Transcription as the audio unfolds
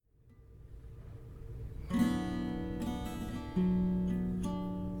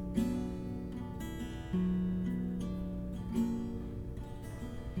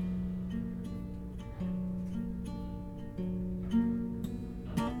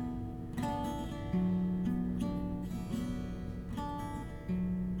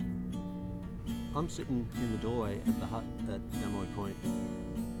I'm sitting in the doorway at the hut at Namoy Point,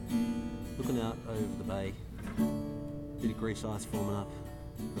 looking out over the bay. Bit of grease ice forming up.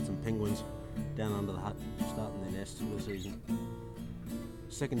 Got some penguins down under the hut, starting their nest for the season.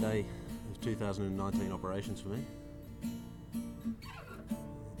 Second day of 2019 operations for me.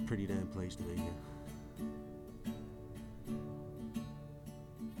 Pretty damn pleased to be here.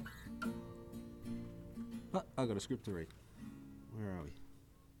 But I got a script to read. Where are we?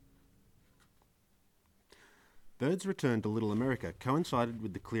 Bird's return to Little America coincided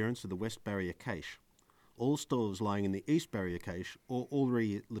with the clearance of the West Barrier Cache, all stores lying in the East Barrier Cache or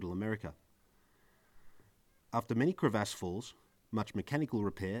already at Little America. After many crevasse falls, much mechanical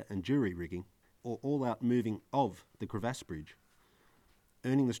repair and jury rigging, or all-out moving of the crevasse bridge,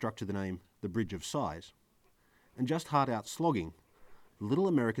 earning the structure the name the Bridge of Sighs, and just hard-out slogging, the Little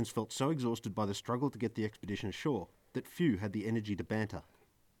Americans felt so exhausted by the struggle to get the expedition ashore that few had the energy to banter.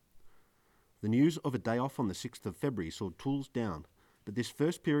 The news of a day off on the 6th of February saw tools down, but this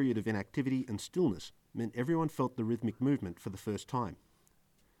first period of inactivity and stillness meant everyone felt the rhythmic movement for the first time.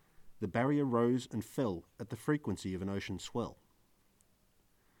 The barrier rose and fell at the frequency of an ocean swell.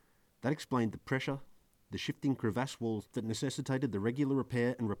 That explained the pressure, the shifting crevasse walls that necessitated the regular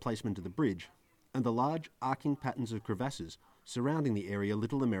repair and replacement of the bridge, and the large arcing patterns of crevasses surrounding the area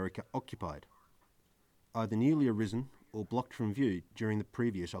Little America occupied, either newly arisen or blocked from view during the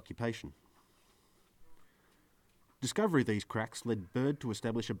previous occupation. Discovery of these cracks led Bird to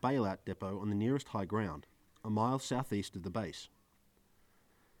establish a bailout depot on the nearest high ground, a mile southeast of the base.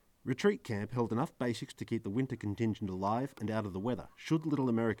 Retreat Camp held enough basics to keep the winter contingent alive and out of the weather, should Little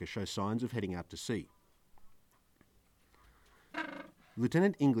America show signs of heading out to sea.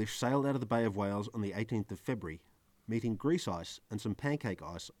 Lieutenant English sailed out of the Bay of Whales on the 18th of February, meeting grease ice and some pancake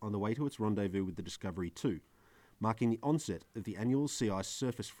ice on the way to its rendezvous with the Discovery 2, marking the onset of the annual sea ice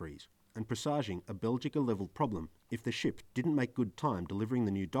surface freeze, and presaging a Belgica-level problem if the ship didn't make good time delivering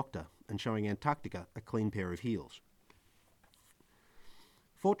the new doctor and showing Antarctica a clean pair of heels.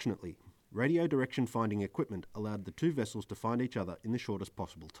 Fortunately, radio direction finding equipment allowed the two vessels to find each other in the shortest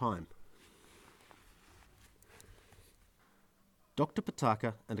possible time. Dr.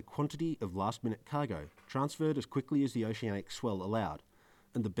 Pataka and a quantity of last-minute cargo transferred as quickly as the oceanic swell allowed,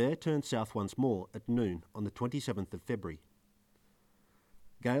 and the Bear turned south once more at noon on the 27th of February.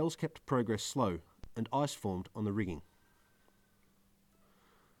 Gales kept progress slow, and ice formed on the rigging.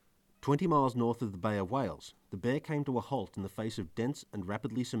 20 miles north of the Bay of Whales, the Bear came to a halt in the face of dense and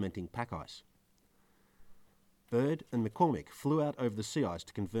rapidly cementing pack ice. Bird and McCormick flew out over the sea ice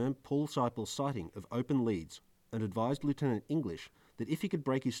to confirm Paul Seipel's sighting of open leads and advised Lieutenant English that if he could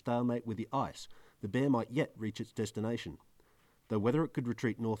break his stalemate with the ice, the Bear might yet reach its destination, though whether it could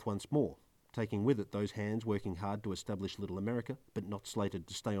retreat north once more, taking with it those hands working hard to establish Little America, but not slated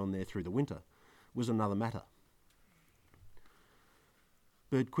to stay on there through the winter, was another matter.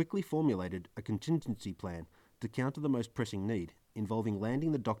 Bird quickly formulated a contingency plan to counter the most pressing need, involving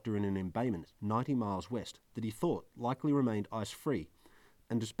landing the doctor in an embayment 90 miles west that he thought likely remained ice-free,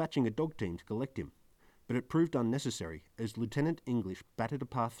 and dispatching a dog team to collect him. But it proved unnecessary as Lieutenant English battered a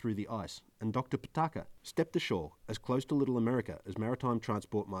path through the ice, and Dr. Pataka stepped ashore as close to Little America as maritime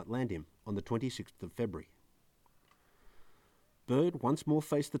transport might land him on the 26th of February. Bird once more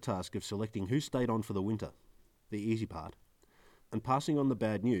faced the task of selecting who stayed on for the winter, the easy part, and passing on the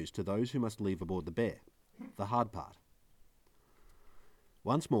bad news to those who must leave aboard the Bear, the hard part.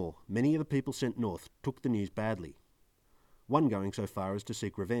 Once more, many of the people sent north took the news badly, one going so far as to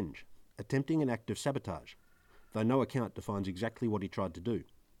seek revenge, attempting an act of sabotage, though no account defines exactly what he tried to do.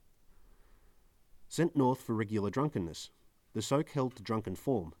 Sent north for regular drunkenness, the soak held to drunken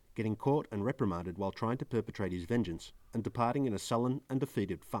form, getting caught and reprimanded while trying to perpetrate his vengeance, and departing in a sullen and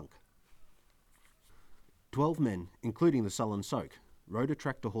defeated funk. 12 men, including the sullen soak, rode a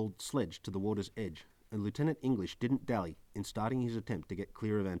tractor-hauled sledge to the water's edge, and Lieutenant English didn't dally in starting his attempt to get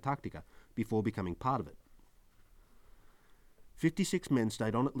clear of Antarctica before becoming part of it. 56 men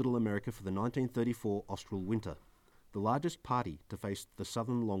stayed on at Little America for the 1934 austral winter, the largest party to face the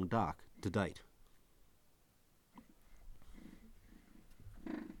southern long dark to date.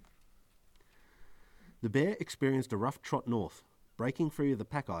 The Bear experienced a rough trot north, breaking free of the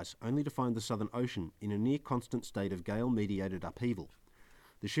pack ice only to find the Southern Ocean in a near-constant state of gale-mediated upheaval,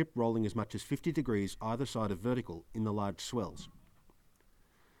 the ship rolling as much as 50 degrees either side of vertical in the large swells.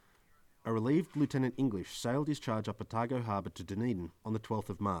 A relieved Lieutenant English sailed his charge up Otago Harbour to Dunedin on the 12th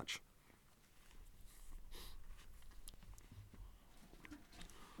of March.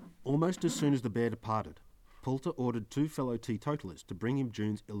 Almost as soon as the Bear departed, Poulter ordered 2 fellow teetotalers to bring him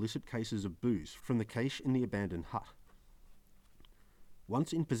June's illicit cases of booze from the cache in the abandoned hut.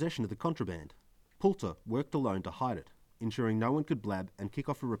 Once in possession of the contraband, Poulter worked alone to hide it, ensuring no one could blab and kick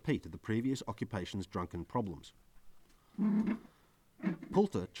off a repeat of the previous occupation's drunken problems.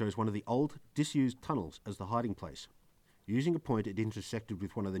 Poulter chose one of the old, disused tunnels as the hiding place, using a point it intersected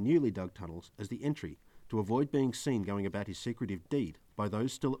with one of the newly dug tunnels as the entry to avoid being seen going about his secretive deed by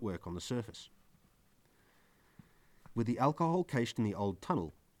those still at work on the surface. With the alcohol cached in the old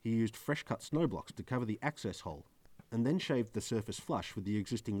tunnel, he used fresh-cut snow blocks to cover the access hole, and then shaved the surface flush with the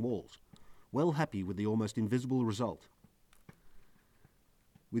existing walls, well happy with the almost invisible result.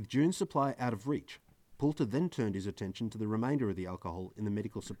 With June's supply out of reach, Poulter then turned his attention to the remainder of the alcohol in the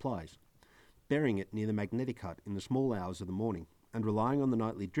medical supplies, burying it near the magnetic hut in the small hours of the morning, and relying on the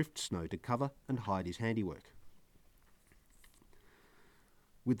nightly drift snow to cover and hide his handiwork.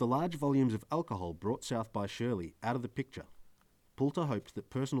 With the large volumes of alcohol brought south by Shirley out of the picture, Poulter hoped that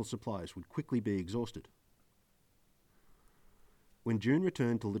personal supplies would quickly be exhausted. When June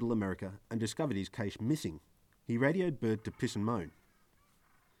returned to Little America and discovered his cache missing, he radioed Bird to piss and moan.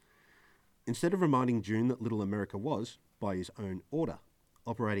 Instead of reminding June that Little America was, by his own order,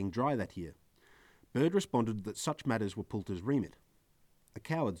 operating dry that year, Bird responded that such matters were Poulter's remit. A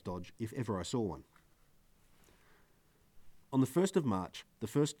coward's dodge, if ever I saw one. On the 1st of March, the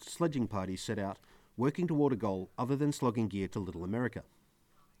first sledging party set out, working toward a goal other than slogging gear to Little America.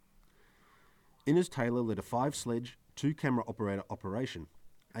 Innes Taylor led a 5-sledge, 2-camera operator operation,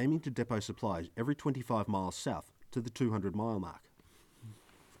 aiming to depot supplies every 25 miles south to the 200-mile mark.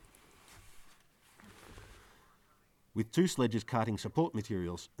 With 2 sledges carting support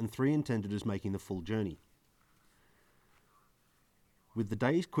materials and 3 intended as making the full journey. With the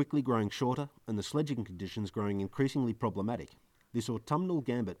days quickly growing shorter and the sledging conditions growing increasingly problematic, this autumnal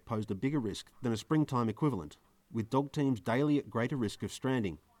gambit posed a bigger risk than a springtime equivalent, with dog teams daily at greater risk of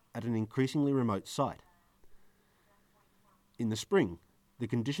stranding at an increasingly remote site. In the spring, the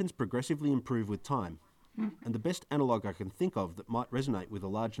conditions progressively improve with time, and the best analogue I can think of that might resonate with a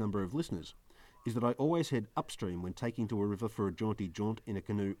large number of listeners is that I always head upstream when taking to a river for a jaunty jaunt in a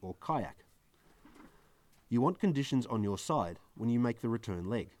canoe or kayak. You want conditions on your side when you make the return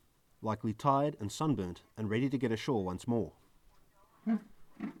leg, likely tired and sunburnt and ready to get ashore once more.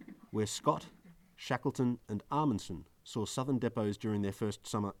 Where Scott, Shackleton and Amundsen saw southern depots during their first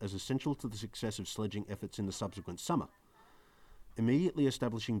summer as essential to the success of sledging efforts in the subsequent summer, immediately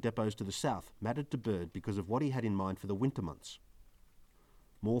establishing depots to the south mattered to Bird because of what he had in mind for the winter months.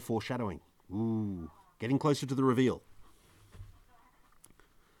 More foreshadowing. Ooh, getting closer to the reveal.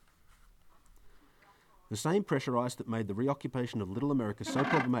 The same pressure ice that made the reoccupation of Little America so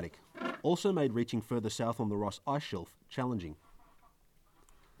problematic also made reaching further south on the Ross Ice Shelf challenging.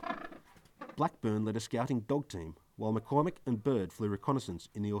 Blackburn led a scouting dog team, while McCormick and Bird flew reconnaissance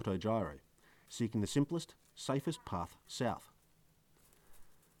in the Autogyro, seeking the simplest, safest path south.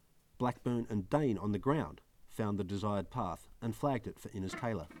 Blackburn and Dane on the ground found the desired path and flagged it for Innes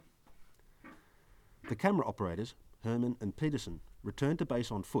Taylor. The camera operators, Herman and Peterson, returned to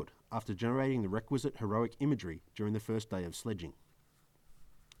base on foot after generating the requisite heroic imagery during the first day of sledging.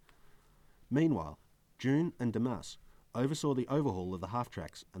 Meanwhile, June and Damas oversaw the overhaul of the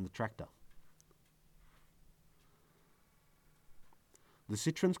half-tracks and the tractor. The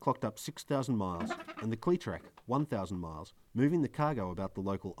Citroens clocked up 6,000 miles and the Cletrac 1,000 miles, moving the cargo about the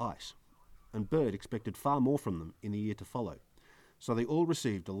local ice, and Bird expected far more from them in the year to follow, so they all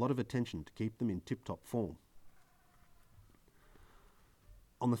received a lot of attention to keep them in tip-top form.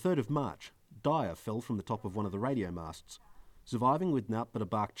 On the 3rd of March, Dyer fell from the top of one of the radio masts, surviving with naught but a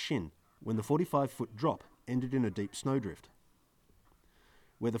barked shin when the 45-foot drop ended in a deep snowdrift.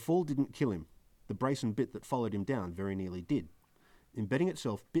 Where the fall didn't kill him, the brace and bit that followed him down very nearly did, embedding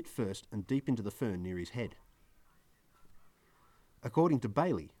itself bit first and deep into the fern near his head. According to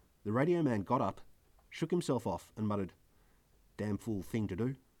Bailey, the radio man got up, shook himself off and muttered, "Damn fool thing to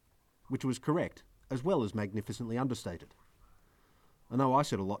do," which was correct, as well as magnificently understated. I know I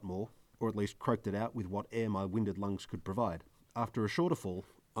said a lot more, or at least croaked it out with what air my winded lungs could provide, after a shorter fall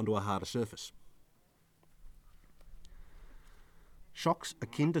onto a harder surface. Shocks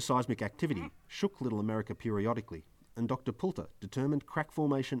akin to seismic activity shook Little America periodically, and Dr. Poulter determined crack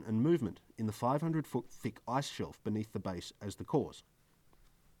formation and movement in the 500-foot thick ice shelf beneath the base as the cause.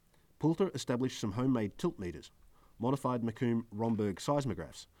 Poulter established some homemade tilt meters, modified Macomb-Romberg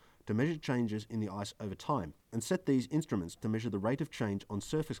seismographs, to measure changes in the ice over time, and set these instruments to measure the rate of change on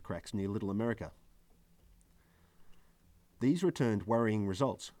surface cracks near Little America. These returned worrying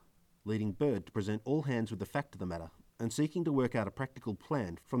results, leading Bird to present all hands with the fact of the matter and seeking to work out a practical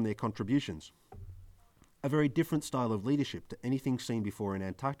plan from their contributions. A very different style of leadership to anything seen before in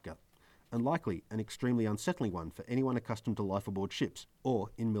Antarctica, and likely an extremely unsettling one for anyone accustomed to life aboard ships or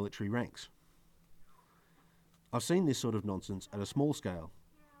in military ranks. I've seen this sort of nonsense at a small scale,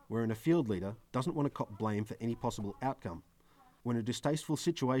 wherein a field leader doesn't want to cop blame for any possible outcome, when a distasteful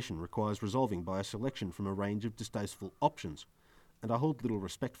situation requires resolving by a selection from a range of distasteful options, and I hold little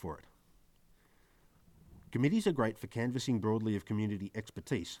respect for it. Committees are great for canvassing broadly of community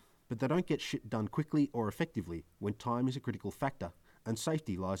expertise, but they don't get shit done quickly or effectively when time is a critical factor and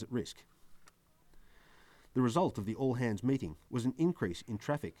safety lies at risk. The result of the all-hands meeting was an increase in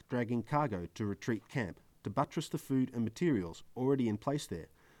traffic dragging cargo to retreat camp to buttress the food and materials already in place there,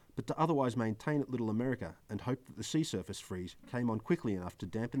 but to otherwise maintain at Little America and hope that the sea surface freeze came on quickly enough to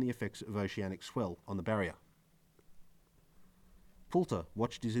dampen the effects of oceanic swell on the barrier. Poulter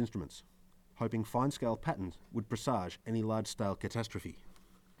watched his instruments, hoping fine-scale patterns would presage any large-scale catastrophe.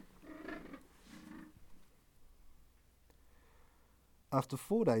 After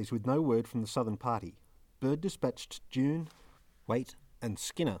 4 days with no word from the Southern Party, Byrd dispatched June, Waite and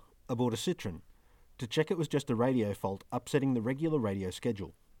Skinner aboard a Citron to check it was just a radio fault upsetting the regular radio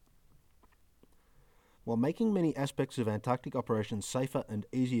schedule. While making many aspects of Antarctic operations safer and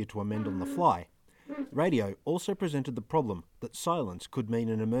easier to amend on the fly, radio also presented the problem that silence could mean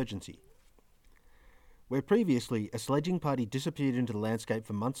an emergency. Where previously a sledging party disappeared into the landscape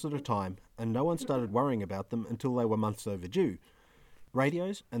for months at a time and no one started worrying about them until they were months overdue,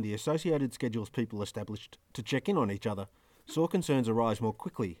 radios and the associated schedules people established to check in on each other saw concerns arise more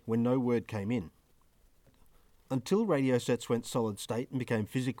quickly when no word came in. Until radio sets went solid state and became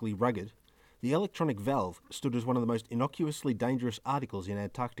physically rugged, the electronic valve stood as one of the most innocuously dangerous articles in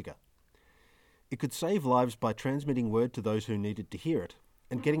Antarctica. It could save lives by transmitting word to those who needed to hear it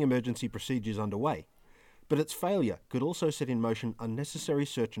and getting emergency procedures underway, but its failure could also set in motion unnecessary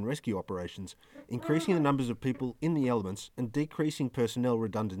search and rescue operations, increasing the numbers of people in the elements and decreasing personnel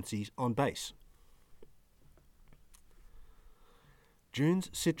redundancies on base. June's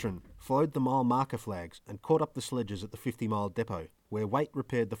Citron followed the mile marker flags and caught up the sledges at the 50-mile depot, where Waite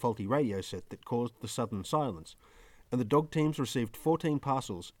repaired the faulty radio set that caused the sudden silence, and the dog teams received 14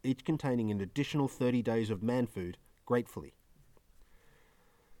 parcels, each containing an additional 30 days of man food, gratefully.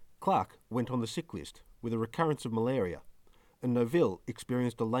 Clark went on the sick list with a recurrence of malaria, and Noville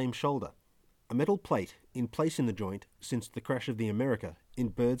experienced a lame shoulder, a metal plate in place in the joint since the crash of the America in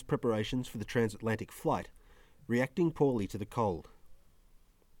Byrd's preparations for the transatlantic flight, reacting poorly to the cold.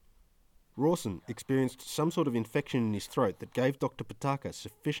 Rawson experienced some sort of infection in his throat that gave Dr. Pataka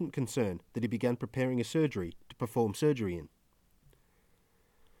sufficient concern that he began preparing a surgery to perform surgery in.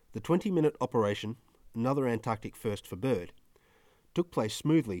 The 20-minute operation, another Antarctic first for Byrd, took place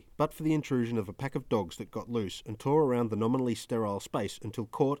smoothly but for the intrusion of a pack of dogs that got loose and tore around the nominally sterile space until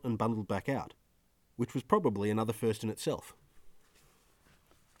caught and bundled back out, which was probably another first in itself.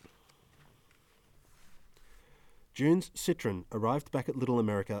 June's Citron arrived back at Little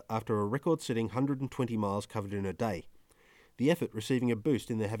America after a record-setting 120 miles covered in a day, the effort receiving a boost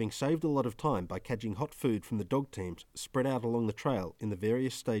in their having saved a lot of time by catching hot food from the dog teams spread out along the trail in the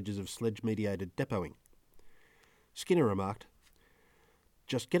various stages of sledge-mediated depoting. Skinner remarked,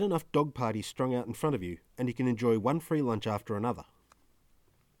 "Just get enough dog parties strung out in front of you and you can enjoy one free lunch after another."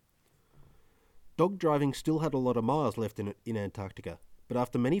 Dog driving still had a lot of miles left in it in Antarctica, but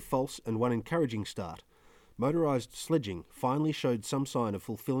after many false and one encouraging start, motorised sledging finally showed some sign of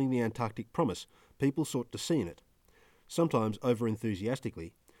fulfilling the Antarctic promise people sought to see in it, sometimes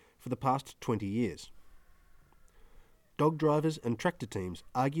over-enthusiastically, for the past 20 years. Dog drivers and tractor teams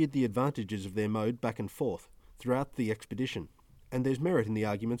argued the advantages of their mode back and forth throughout the expedition, and there's merit in the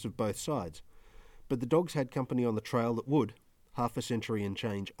arguments of both sides, but the dogs had company on the trail that would, half a century and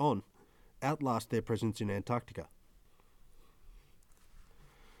change on, outlast their presence in Antarctica.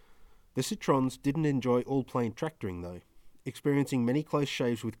 The Citrons didn't enjoy all-plane tractoring though, experiencing many close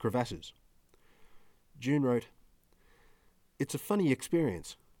shaves with crevasses. June wrote, "It's a funny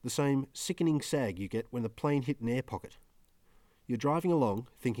experience, the same sickening sag you get when the plane hit an air pocket. You're driving along,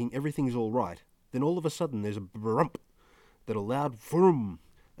 thinking everything's all right, then all of a sudden there's a brump, then a loud vroom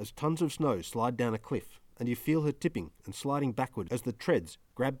as tons of snow slide down a cliff, and you feel her tipping and sliding backward as the treads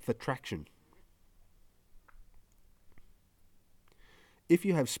grab for traction. If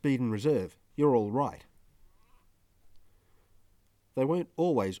you have speed in reserve, you're all right." They weren't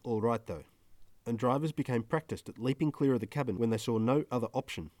always all right though, and drivers became practiced at leaping clear of the cabin when they saw no other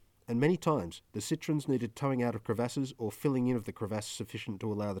option, and many times the Citrons needed towing out of crevasses or filling in of the crevasse sufficient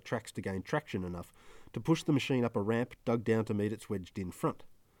to allow the tracks to gain traction enough to push the machine up a ramp dug down to meet its wedged-in front.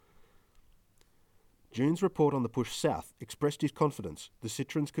 June's report on the push south expressed his confidence the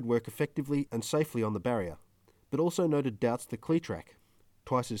Citrons could work effectively and safely on the barrier, but also noted doubts the Cletrac,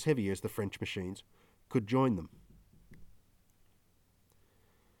 twice as heavy as the French machines, could join them.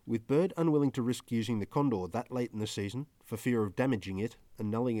 With Bird unwilling to risk using the Condor that late in the season for fear of damaging it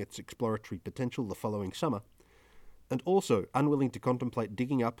and nulling its exploratory potential the following summer, and also unwilling to contemplate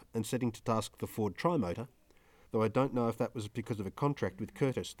digging up and setting to task the Ford Trimotor, though I don't know if that was because of a contract with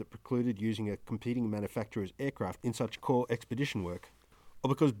Curtiss that precluded using a competing manufacturer's aircraft in such core expedition work, or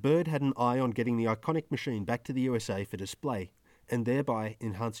because Bird had an eye on getting the iconic machine back to the USA for display, and thereby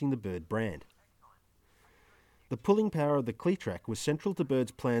enhancing the Bird brand. The pulling power of the Cleatrak was central to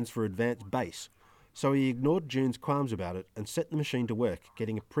Bird's plans for Advanced Base, so he ignored June's qualms about it and set the machine to work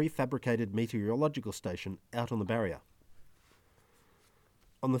getting a prefabricated meteorological station out on the barrier.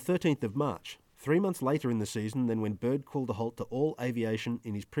 On the 13th of March, 3 months later in the season than when Bird called a halt to all aviation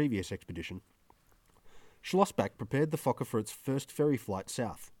in his previous expedition, Schlossbach prepared the Fokker for its first ferry flight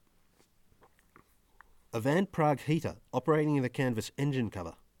south. A Van Prague heater operating in the canvas engine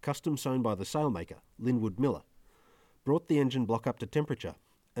cover, custom sewn by the sailmaker, Linwood Miller, brought the engine block up to temperature,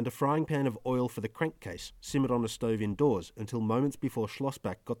 and a frying pan of oil for the crankcase simmered on a stove indoors until moments before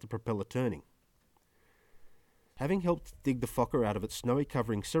Schlossbach got the propeller turning. Having helped dig the Fokker out of its snowy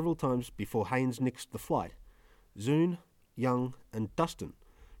covering several times before Haynes nixed the flight, Zune, Young, and Dustin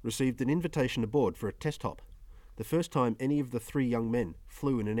received an invitation aboard for a test hop, the first time any of the 3 young men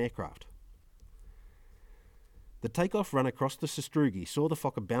flew in an aircraft. The takeoff run across the Sastrugi saw the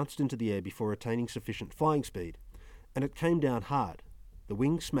Fokker bounced into the air before attaining sufficient flying speed, and it came down hard, the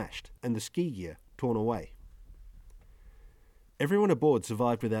wing smashed and the ski gear torn away. Everyone aboard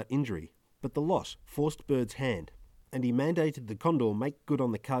survived without injury, but the loss forced Bird's hand, and he mandated the Condor make good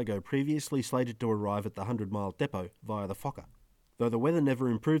on the cargo previously slated to arrive at the 100-mile depot via the Fokker, though the weather never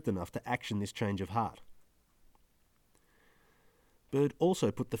improved enough to action this change of heart. Bird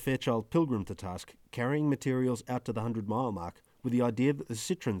also put the Fairchild Pilgrim to task, carrying materials out to the 100-mile mark with the idea that the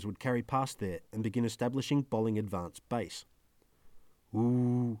Citrons would carry past there and begin establishing Bolling Advanced Base.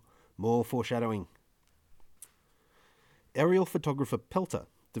 Ooh, more foreshadowing. Aerial photographer Pelter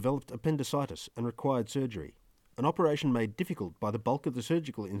developed appendicitis and required surgery, an operation made difficult by the bulk of the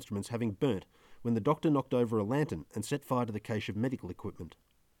surgical instruments having burnt when the doctor knocked over a lantern and set fire to the cache of medical equipment.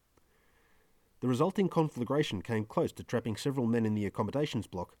 The resulting conflagration came close to trapping several men in the accommodations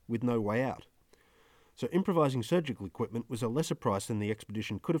block with no way out, so improvising surgical equipment was a lesser price than the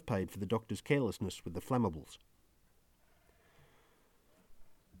expedition could have paid for the doctor's carelessness with the flammables.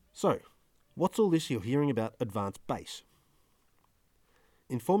 So, what's all this you're hearing about Advanced Base?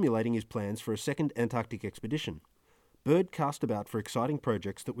 In formulating his plans for a second Antarctic expedition, Bird cast about for exciting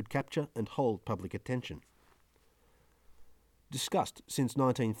projects that would capture and hold public attention. Discussed since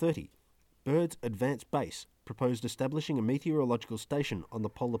 1930, Bird's Advanced Base proposed establishing a meteorological station on the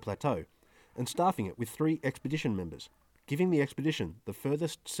polar plateau and staffing it with 3 expedition members, giving the expedition the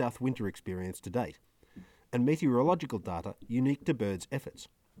furthest south winter experience to date, and meteorological data unique to Bird's efforts.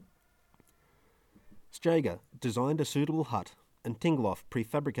 Stjager designed a suitable hut and Tingloff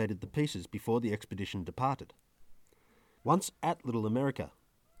prefabricated the pieces before the expedition departed. Once at Little America,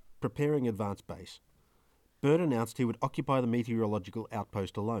 preparing Advanced Base, Bird announced he would occupy the meteorological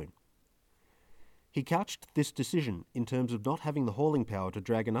outpost alone. He couched this decision in terms of not having the hauling power to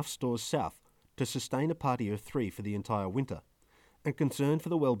drag enough stores south to sustain a party of 3 for the entire winter, and concern for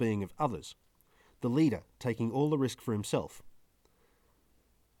the well-being of others, the leader taking all the risk for himself.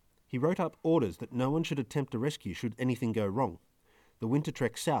 He wrote up orders that no one should attempt a rescue should anything go wrong, the winter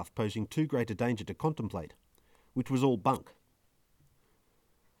trek south posing too great a danger to contemplate, which was all bunk.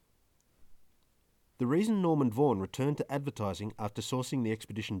 The reason Norman Vaughan returned to advertising after sourcing the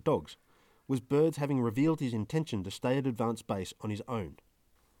expedition dogs was Bird's having revealed his intention to stay at Advanced Base on his own.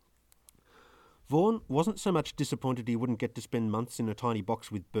 Vaughan wasn't so much disappointed he wouldn't get to spend months in a tiny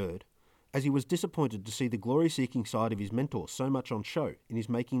box with Bird, as he was disappointed to see the glory-seeking side of his mentor so much on show in his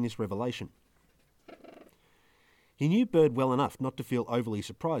making this revelation. He knew Bird well enough not to feel overly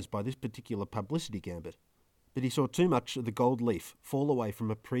surprised by this particular publicity gambit, but he saw too much of the gold leaf fall away from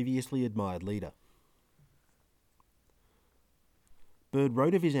a previously admired leader. Bird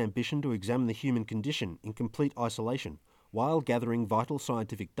wrote of his ambition to examine the human condition in complete isolation while gathering vital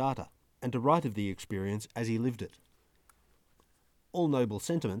scientific data, and to write of the experience as he lived it. All noble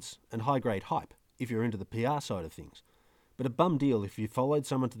sentiments and high-grade hype if you're into the PR side of things, but a bum deal if you followed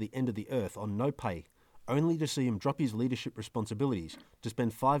someone to the end of the earth on no pay, only to see him drop his leadership responsibilities to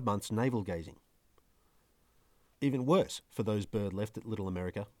spend 5 months navel-gazing. Even worse for those Bird left at Little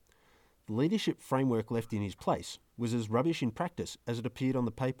America, the leadership framework left in his place was as rubbish in practice as it appeared on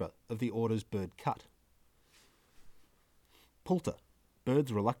the paper of the orders Bird cut. Poulter,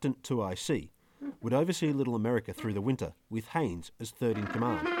 Bird's reluctant 2IC, would oversee Little America through the winter with Haynes as third in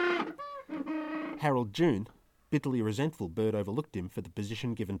command. Harold June, Bitterly resentful, Bird overlooked him for the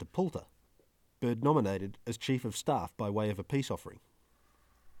position given to Poulter, Bird nominated as Chief of Staff by way of a peace offering.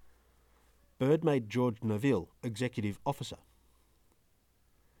 Bird made George Neville Executive Officer.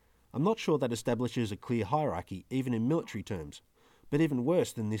 I'm not sure that establishes a clear hierarchy, even in military terms, but even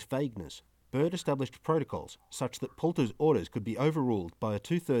worse than this vagueness, Bird established protocols such that Poulter's orders could be overruled by a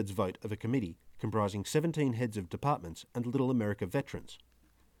 2/3 vote of a committee comprising 17 heads of departments and Little America veterans.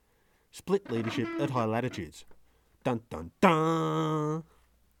 Split leadership at high latitudes. Dun dun dun!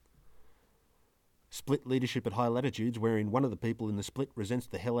 Split leadership at high latitudes wherein one of the people in the split resents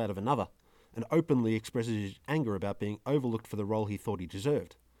the hell out of another and openly expresses his anger about being overlooked for the role he thought he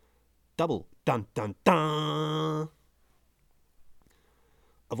deserved. Double dun dun dun!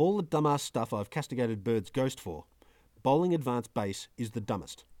 Of all the dumbass stuff I've castigated Bird's ghost for, bowling advanced base is the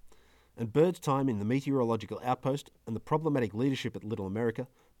dumbest. And Bird's time in the meteorological outpost and the problematic leadership at Little America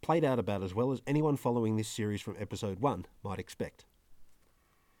played out about as well as anyone following this series from episode 1 might expect.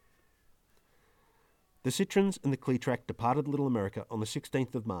 The Citrons and the Cleatrack departed Little America on the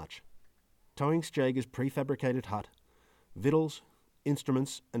 16th of March, towing Jaeger's prefabricated hut, victuals,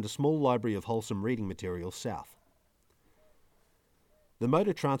 instruments and a small library of wholesome reading materials south. The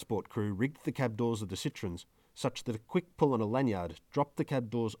motor transport crew rigged the cab doors of the Citrons such that a quick pull on a lanyard dropped the cab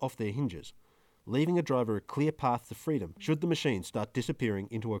doors off their hinges, leaving a driver a clear path to freedom should the machine start disappearing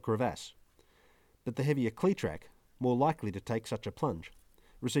into a crevasse. But the heavier Cleatrack, more likely to take such a plunge,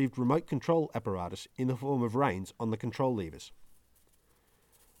 received remote control apparatus in the form of reins on the control levers.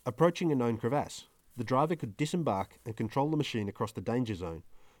 Approaching a known crevasse, the driver could disembark and control the machine across the danger zone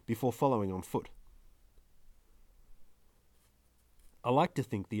before following on foot. I like to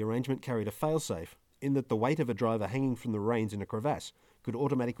think the arrangement carried a failsafe in that the weight of a driver hanging from the reins in a crevasse could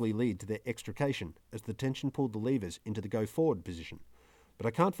automatically lead to their extrication as the tension pulled the levers into the go-forward position, but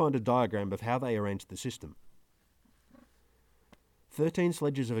I can't find a diagram of how they arranged the system. 13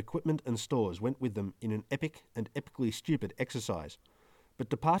 sledges of equipment and stores went with them in an epic and epically stupid exercise, but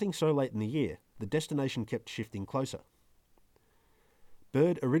departing so late in the year, the destination kept shifting closer.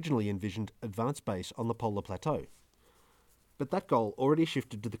 Bird originally envisioned advanced base on the Polar Plateau, but that goal already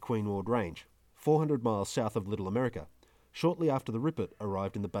shifted to the Queen Ward Range, 400 miles south of Little America, shortly after the Rupert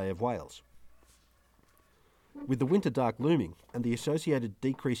arrived in the Bay of Whales. With the winter dark looming and the associated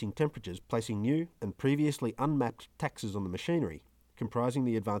decreasing temperatures placing new and previously unmapped taxes on the machinery, comprising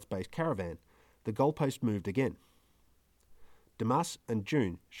the advanced base caravan, the goalpost moved again. Damas and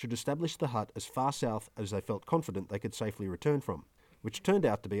June should establish the hut as far south as they felt confident they could safely return from, which turned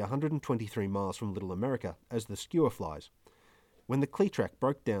out to be 123 miles from Little America as the skewer flies, when the Cleatrack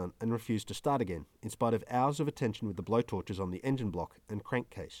broke down and refused to start again, in spite of hours of attention with the blowtorches on the engine block and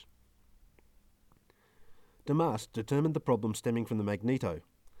crankcase. Damas determined the problem stemming from the magneto,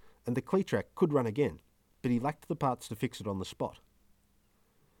 and the Cleatrack could run again, but he lacked the parts to fix it on the spot.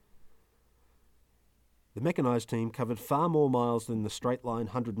 The mechanised team covered far more miles than the straight line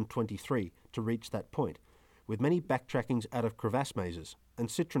 123 to reach that point, with many backtrackings out of crevasse mazes, and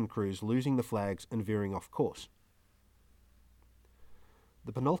Citron crews losing the flags and veering off course.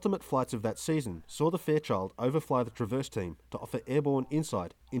 The penultimate flights of that season saw the Fairchild overfly the Traverse team to offer airborne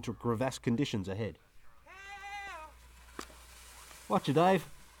insight into crevasse conditions ahead. Watcha, Dave.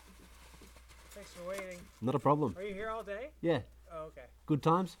 Thanks for waiting. Not a problem. Are you here all day? Yeah. Oh, okay. Good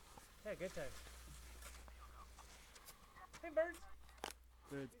times? Yeah, good times. Hey, Birds.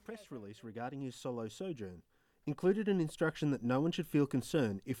 Bird's press release regarding his solo sojourn included an instruction that no one should feel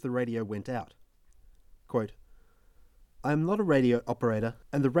concerned if the radio went out. Quote, I am not a radio operator,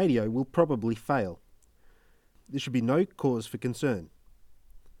 and the radio will probably fail. There should be no cause for concern.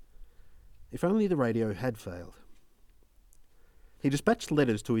 If only the radio had failed. He dispatched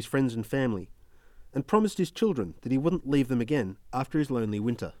letters to his friends and family, and promised his children that he wouldn't leave them again after his lonely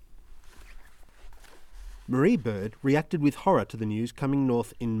winter. Marie Bird reacted with horror to the news coming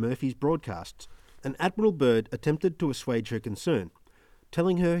north in Murphy's broadcasts, and Admiral Bird attempted to assuage her concern,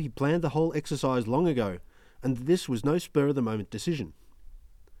 telling her he planned the whole exercise long ago, and that this was no spur-of-the-moment decision.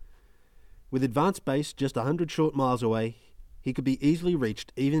 With advanced base just 100 short miles away, he could be easily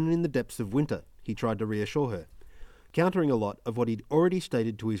reached even in the depths of winter, he tried to reassure her, countering a lot of what he'd already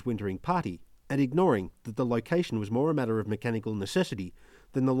stated to his wintering party, and ignoring that the location was more a matter of mechanical necessity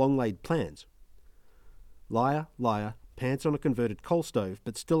than the long-laid plans. Liar, liar, pants on a converted coal stove,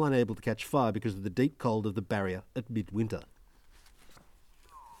 but still unable to catch fire because of the deep cold of the barrier at midwinter.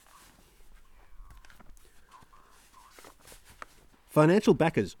 Financial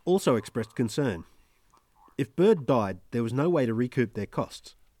backers also expressed concern. If Bird died, there was no way to recoup their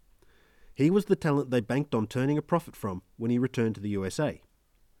costs. He was the talent they banked on turning a profit from when he returned to the USA.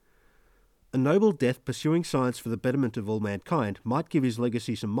 A noble death pursuing science for the betterment of all mankind might give his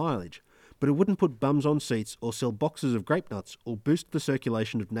legacy some mileage, but it wouldn't put bums on seats or sell boxes of grape nuts or boost the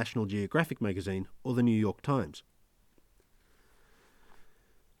circulation of National Geographic magazine or the New York Times.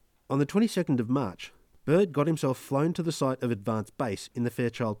 On the 22nd of March, Byrd got himself flown to the site of Advanced Base in the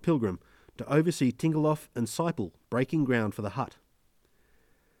Fairchild Pilgrim to oversee Tingelhoff and Seipel breaking ground for the hut.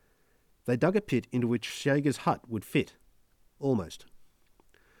 They dug a pit into which Steger's hut would fit. Almost.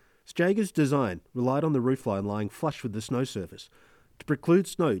 Steger's design relied on the roofline lying flush with the snow surface to preclude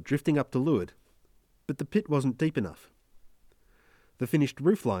snow drifting up to leeward, but the pit wasn't deep enough. The finished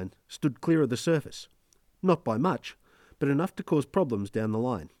roofline stood clear of the surface, not by much, but enough to cause problems down the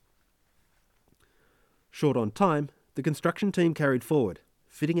line. Short on time, the construction team carried forward,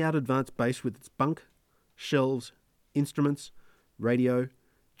 fitting out Advanced Base with its bunk, shelves, instruments, radio,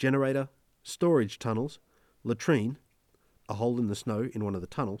 generator, storage tunnels, latrine, a hole in the snow in one of the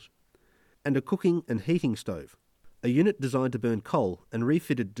tunnels, and a cooking and heating stove, a unit designed to burn coal and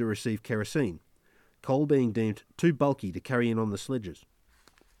refitted to receive kerosene, coal being deemed too bulky to carry in on the sledges.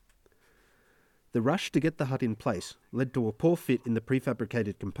 The rush to get the hut in place led to a poor fit in the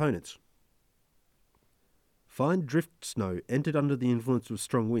prefabricated components. Fine drift snow entered under the influence of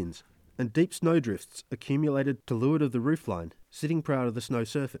strong winds, and deep snowdrifts accumulated to leeward of the roofline, sitting proud of the snow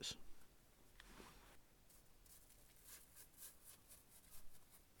surface.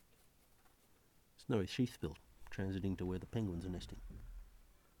 Snowy sheathbill, transiting to where the penguins are nesting,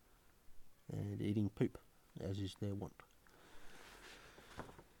 and eating poop, as is their wont.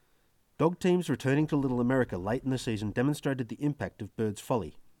 Dog teams returning to Little America late in the season demonstrated the impact of Byrd's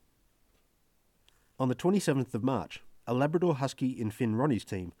folly. On the 27th of March, a Labrador Husky in Finn Ronnie's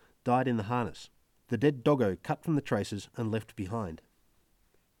team died in the harness, the dead doggo cut from the traces and left behind.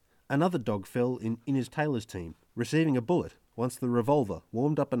 Another dog fell in Inez Taylor's team, receiving a bullet once the revolver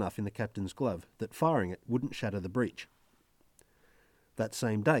warmed up enough in the captain's glove that firing it wouldn't shatter the breech. That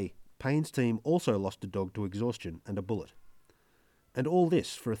same day, Payne's team also lost a dog to exhaustion and a bullet. And all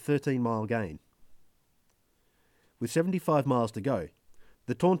this for a 13-mile gain. With 75 miles to go,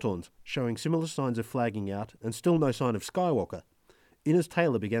 the Tauntauns showing similar signs of flagging out and still no sign of Skywalker, Inez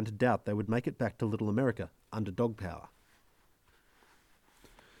Taylor began to doubt they would make it back to Little America under dog power.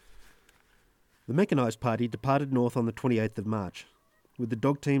 The mechanised party departed north on the 28th of March, with the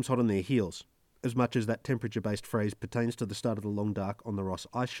dog teams hot on their heels, as much as that temperature-based phrase pertains to the start of the long dark on the Ross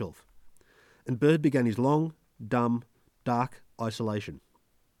Ice Shelf, and Byrd began his long, dumb, dark isolation.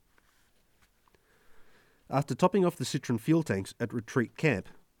 After topping off the Citroen fuel tanks at Retreat Camp,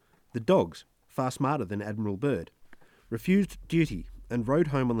 the dogs, far smarter than Admiral Byrd, refused duty and rode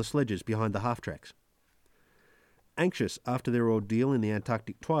home on the sledges behind the half-tracks. Anxious after their ordeal in the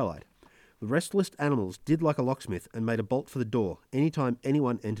Antarctic twilight, the restless animals did like a locksmith and made a bolt for the door any time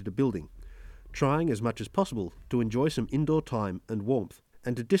anyone entered a building, trying as much as possible to enjoy some indoor time and warmth,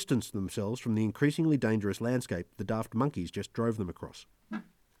 and to distance themselves from the increasingly dangerous landscape the daft monkeys just drove them across.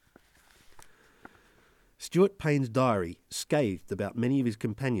 Stuart Payne's diary scathed about many of his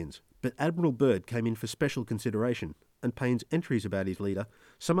companions, but Admiral Byrd came in for special consideration, and Payne's entries about his leader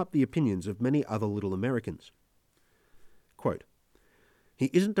sum up the opinions of many other Little Americans. Quote,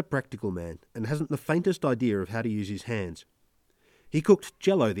 "He isn't a practical man and hasn't the faintest idea of how to use his hands. He cooked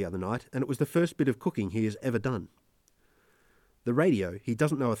jello the other night, and it was the first bit of cooking he has ever done. The radio he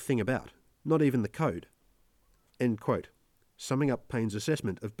doesn't know a thing about, not even the code." End quote, summing up Payne's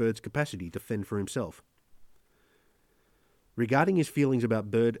assessment of Byrd's capacity to fend for himself. Regarding his feelings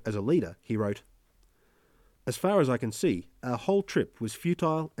about Byrd as a leader, he wrote, "As far as I can see, our whole trip was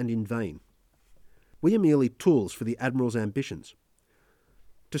futile and in vain. We are merely tools for the Admiral's ambitions.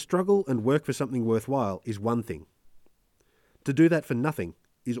 To struggle and work for something worthwhile is one thing. To do that for nothing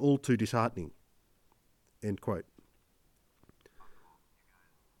is all too disheartening." End quote.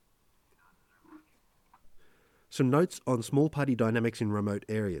 Some notes on small party dynamics in remote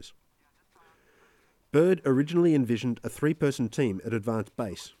areas. Byrd originally envisioned a 3-person team at Advanced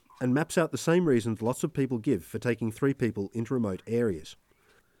Base and maps out the same reasons lots of people give for taking 3 people into remote areas.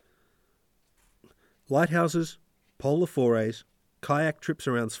 Lighthouses, polar forays, kayak trips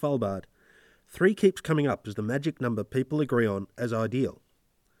around Svalbard, 3 keeps coming up as the magic number people agree on as ideal.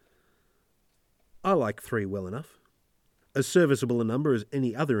 I like 3 well enough. As serviceable a number as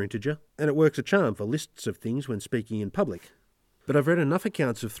any other integer, and it works a charm for lists of things when speaking in public. But I've read enough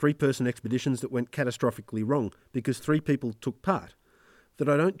accounts of 3-person expeditions that went catastrophically wrong because 3 people took part, that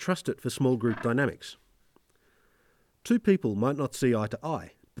I don't trust it for small group dynamics. 2 people might not see eye to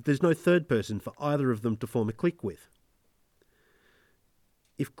eye, but there's no 3rd person for either of them to form a clique with.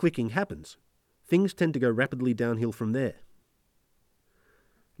 If clicking happens, things tend to go rapidly downhill from there.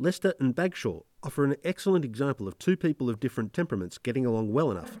 Lester and Bagshaw offer an excellent example of two people of different temperaments getting along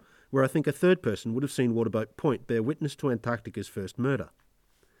well enough, where I think a third person would have seen Waterboat Point bear witness to Antarctica's first murder.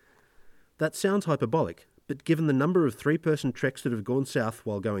 That sounds hyperbolic, but given the number of three-person treks that have gone south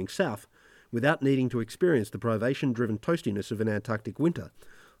while going south, without needing to experience the privation-driven toastiness of an Antarctic winter,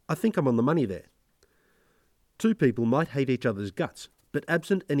 I think I'm on the money there. Two people might hate each other's guts, but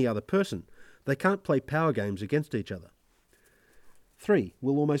absent any other person, they can't play power games against each other. Three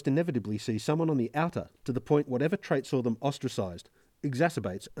will almost inevitably see someone on the outer to the point whatever trait saw them ostracised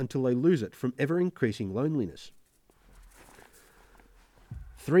exacerbates until they lose it from ever-increasing loneliness.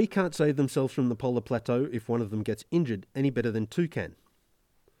 Three can't save themselves from the polar plateau if one of them gets injured any better than two can.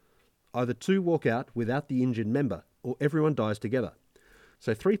 Either two walk out without the injured member, or everyone dies together.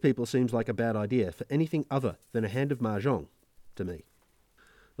 So three people seems like a bad idea for anything other than a hand of mahjong, to me.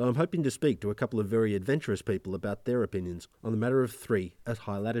 Though I'm hoping to speak to a couple of very adventurous people about their opinions on the matter of three at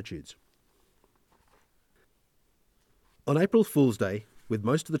high latitudes. On April Fool's Day, with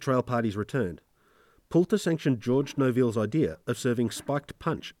most of the trail parties returned, Poulter sanctioned George Noville's idea of serving spiked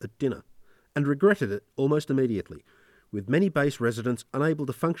punch at dinner, and regretted it almost immediately, with many base residents unable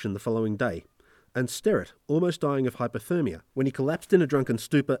to function the following day, and Sterrett almost dying of hypothermia when he collapsed in a drunken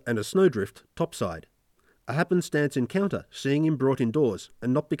stupor and a snowdrift topside. A happenstance encounter seeing him brought indoors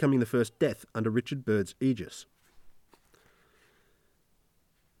and not becoming the first death under Richard Byrd's aegis.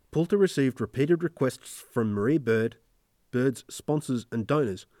 Poulter received repeated requests from Marie Byrd, Byrd's sponsors and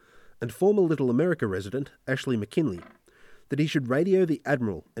donors, and former Little America resident Ashley McKinley, that he should radio the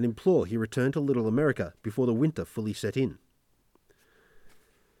Admiral and implore he return to Little America before the winter fully set in.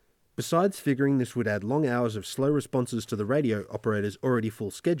 Besides figuring this would add long hours of slow responses to the radio operator's already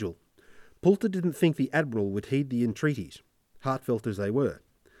full schedule, Poulter didn't think the Admiral would heed the entreaties, heartfelt as they were,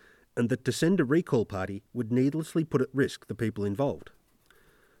 and that to send a recall party would needlessly put at risk the people involved.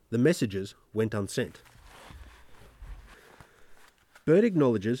 The messages went unsent. Byrd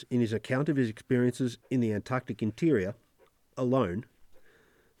acknowledges in his account of his experiences in the Antarctic interior, alone,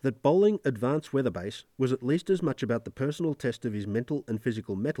 that Bolling Advanced Weather Base was at least as much about the personal test of his mental and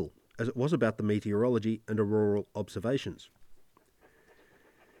physical mettle as it was about the meteorology and auroral observations.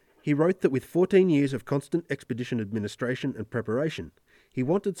 He wrote that with 14 years of constant expedition administration and preparation, he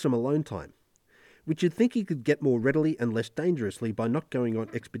wanted some alone time, which you'd think he could get more readily and less dangerously by not going on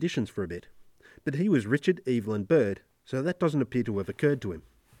expeditions for a bit. But he was Richard Evelyn Byrd, so that doesn't appear to have occurred to him.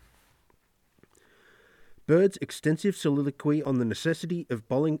 Byrd's extensive soliloquy on the necessity of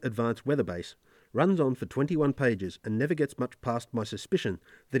Bolling Advanced Weather Base runs on for 21 pages and never gets much past my suspicion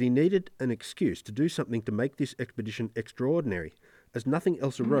that he needed an excuse to do something to make this expedition extraordinary, as nothing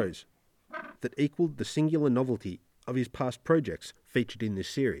else arose that equalled the singular novelty of his past projects featured in this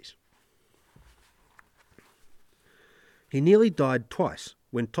series. He nearly died twice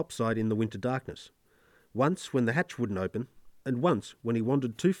when topside in the winter darkness, once when the hatch wouldn't open, and once when he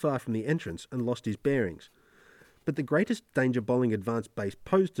wandered too far from the entrance and lost his bearings. But the greatest danger Bolling Advanced Base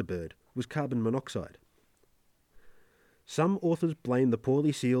posed to Byrd was carbon monoxide. Some authors blame the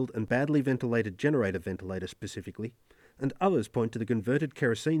poorly sealed and badly ventilated generator specifically, and others point to the converted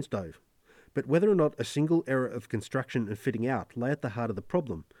kerosene stove. But whether or not a single error of construction and fitting out lay at the heart of the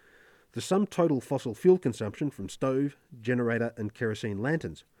problem, the sum total fossil fuel consumption from stove, generator and kerosene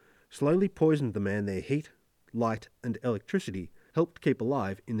lanterns slowly poisoned the man their heat, light and electricity helped keep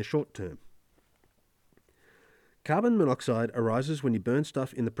alive in the short term. Carbon monoxide arises when you burn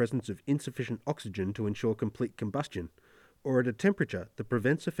stuff in the presence of insufficient oxygen to ensure complete combustion, or at a temperature that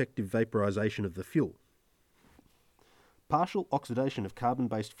prevents effective vaporization of the fuel. Partial oxidation of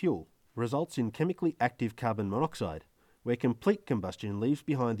carbon-based fuel results in chemically active carbon monoxide, where complete combustion leaves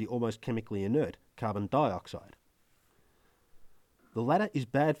behind the almost chemically inert carbon dioxide. The latter is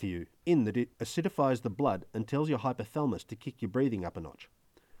bad for you in that it acidifies the blood and tells your hypothalamus to kick your breathing up a notch.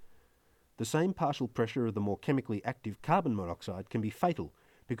 The same partial pressure of the more chemically active carbon monoxide can be fatal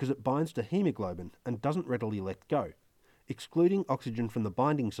because it binds to hemoglobin and doesn't readily let go, excluding oxygen from the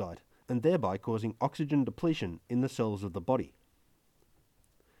binding site and thereby causing oxygen depletion in the cells of the body.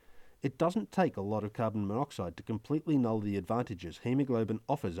 It doesn't take a lot of carbon monoxide to completely null the advantages hemoglobin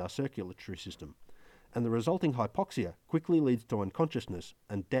offers our circulatory system, and the resulting hypoxia quickly leads to unconsciousness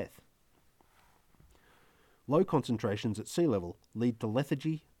and death. Low concentrations at sea level lead to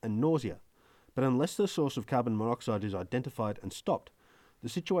lethargy and nausea, but unless the source of carbon monoxide is identified and stopped, the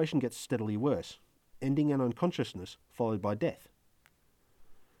situation gets steadily worse, ending in unconsciousness followed by death.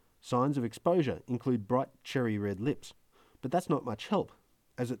 Signs of exposure include bright cherry red lips, but that's not much help,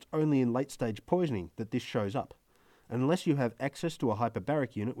 as it's only in late-stage poisoning that this shows up. Unless you have access to a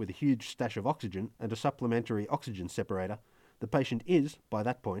hyperbaric unit with a huge stash of oxygen and a supplementary oxygen separator, The patient is, by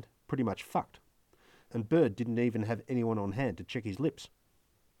that point, pretty much fucked, and Bird didn't even have anyone on hand to check his lips.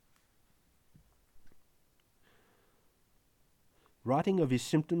 Writing of his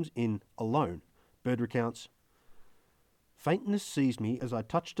symptoms in Alone, Bird recounts, "Faintness seized me as I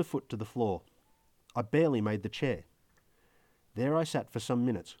touched a foot to the floor. I barely made the chair. There I sat for some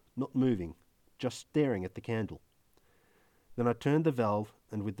minutes, not moving, just staring at the candle. Then I turned the valve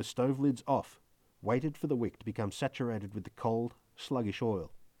and, with the stove lids off, waited for the wick to become saturated with the cold, sluggish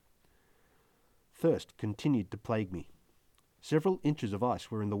oil. Thirst continued to plague me. Several inches of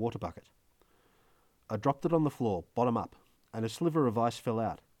ice were in the water bucket. I dropped it on the floor, bottom up, and a sliver of ice fell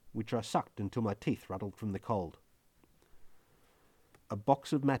out, which I sucked until my teeth rattled from the cold. A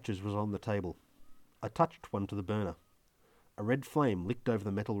box of matches was on the table. I touched one to the burner. A red flame licked over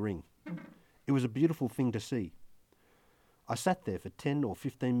the metal ring. It was a beautiful thing to see. I sat there for 10 or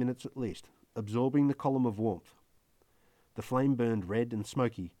 15 minutes at least, absorbing the column of warmth. The flame burned red and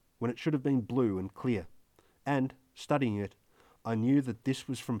smoky when it should have been blue and clear, and, studying it, I knew that this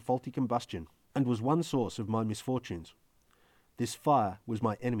was from faulty combustion and was one source of my misfortunes. This fire was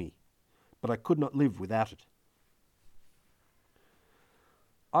my enemy, but I could not live without it."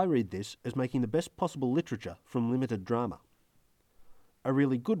 I read this as making the best possible literature from limited drama. A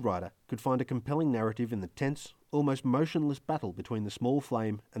really good writer could find a compelling narrative in the tense, almost motionless battle between the small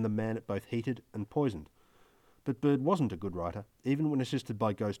flame and the man it both heated and poisoned. But Bird wasn't a good writer, even when assisted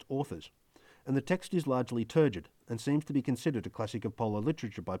by ghost authors, and the text is largely turgid and seems to be considered a classic of polar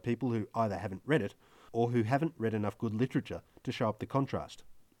literature by people who either haven't read it or who haven't read enough good literature to show up the contrast.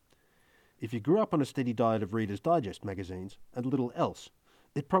 If you grew up on a steady diet of Reader's Digest magazines and little else,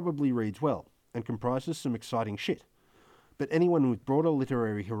 it probably reads well and comprises some exciting shit, but anyone with broader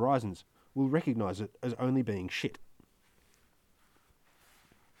literary horizons will recognise it as only being shit.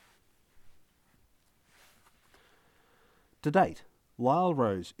 To date, Lyle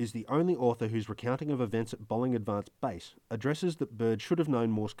Rose is the only author whose recounting of events at Bolling Advanced Base addresses that Bird should have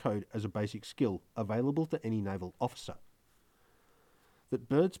known Morse code as a basic skill available to any naval officer. That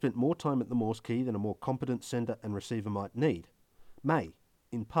Bird spent more time at the Morse key than a more competent sender and receiver might need may,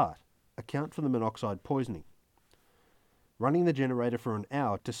 in part, account for the monoxide poisoning. Running the generator for an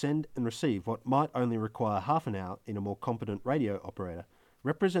hour to send and receive what might only require half an hour in a more competent radio operator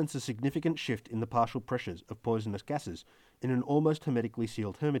represents a significant shift in the partial pressures of poisonous gases in an almost hermetically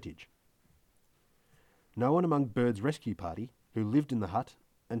sealed hermitage. No one among Bird's rescue party, who lived in the hut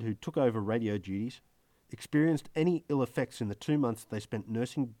and who took over radio duties, experienced any ill effects in the 2 months they spent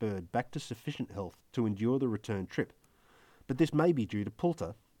nursing Bird back to sufficient health to endure the return trip. But this may be due to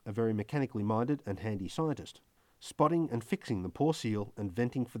Poulter, a very mechanically minded and handy scientist, spotting and fixing the poor seal and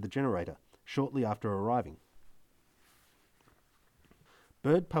venting for the generator shortly after arriving.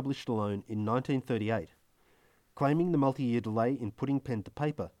 Bird published Alone in 1938, claiming the multi-year delay in putting pen to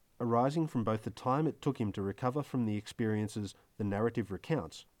paper arising from both the time it took him to recover from the experiences the narrative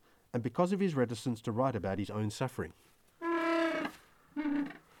recounts, and because of his reticence to write about his own suffering.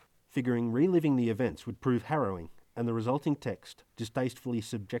 Figuring reliving the events would prove harrowing and the resulting text distastefully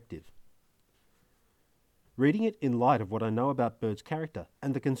subjective. Reading it in light of what I know about Bird's character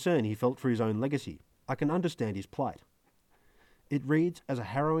and the concern he felt for his own legacy, I can understand his plight. It reads as a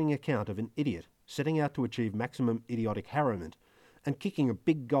harrowing account of an idiot setting out to achieve maximum idiotic harrowment and kicking a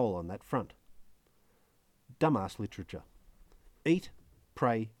big goal on that front. Dumbass literature. Eat,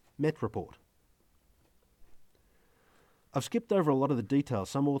 pray, Met Report. I've skipped over a lot of the detail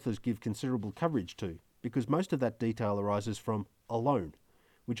some authors give considerable coverage to, because most of that detail arises from Alone,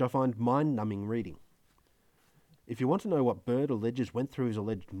 which I find mind-numbing reading. If you want to know what Bird alleges went through his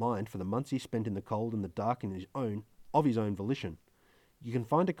alleged mind for the months he spent in the cold and the dark of his own volition, you can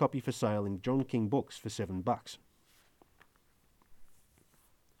find a copy for sale in John King Books for $7.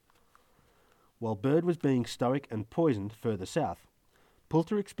 While Bird was being stoic and poisoned further south,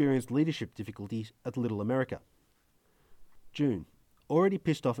 Poulter experienced leadership difficulties at Little America. June, already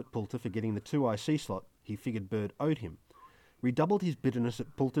pissed off at Poulter for getting the 2IC slot he figured Bird owed him, redoubled his bitterness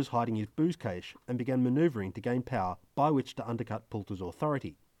at Poulter's hiding his booze cache and began manoeuvring to gain power by which to undercut Poulter's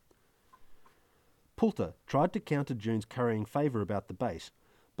authority. Poulter tried to counter June's currying favour about the base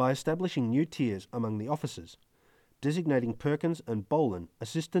by establishing new tiers among the officers, designating Perkins and Boland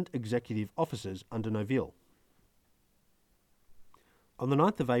assistant executive officers under Noville. On the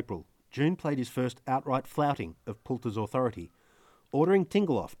 9th of April, June played his first outright flouting of Poulter's authority, ordering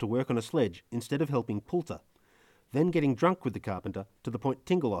Tingeloff to work on a sledge instead of helping Poulter, then getting drunk with the carpenter to the point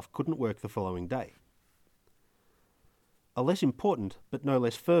Tingeloff couldn't work the following day. A less important, but no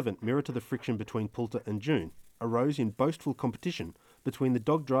less fervent mirror to the friction between Poulter and June arose in boastful competition between the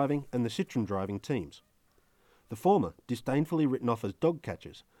dog driving and the citron driving teams. the former disdainfully written off as dog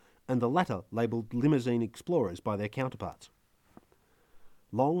catchers, and the latter labelled limousine explorers by their counterparts.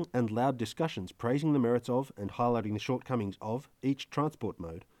 Long and loud discussions praising the merits of and highlighting the shortcomings of each transport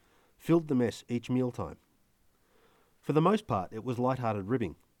mode filled the mess each mealtime. For the most part, it was light-hearted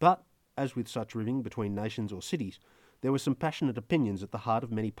ribbing, but, as with such ribbing between nations or cities, there were some passionate opinions at the heart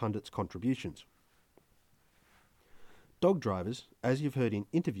of many pundits' contributions. Dog drivers, as you've heard in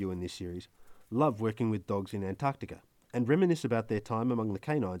interview in this series, love working with dogs in Antarctica and reminisce about their time among the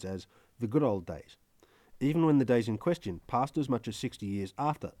canines as the good old days, even when the days in question passed as much as 60 years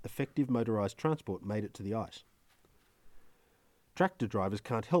after effective motorised transport made it to the ice. Tractor drivers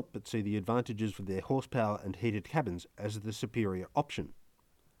can't help but see the advantages of their horsepower and heated cabins as the superior option.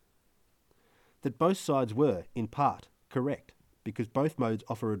 That both sides were, in part, correct, because both modes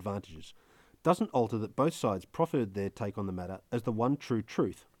offer advantages, doesn't alter that both sides proffered their take on the matter as the one true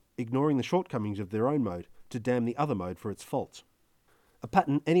truth, ignoring the shortcomings of their own mode to damn the other mode for its faults. A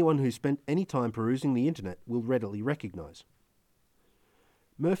pattern anyone who's spent any time perusing the internet will readily recognise.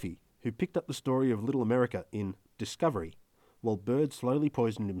 Murphy, who picked up the story of Little America in Discovery, while Byrd slowly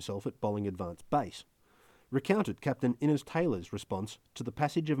poisoned himself at Bolling Advanced Base, recounted Captain Innes Taylor's response to the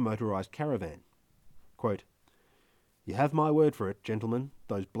passage of a motorised caravan. Quote, "You have my word for it, gentlemen,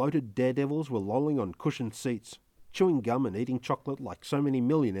 those bloated daredevils were lolling on cushioned seats, chewing gum and eating chocolate like so many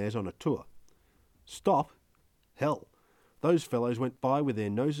millionaires on a tour. Stop? Hell, those fellows went by with their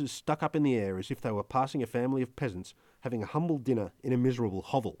noses stuck up in the air as if they were passing a family of peasants having a humble dinner in a miserable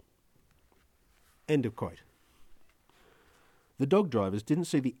hovel." End of quote. The dog drivers didn't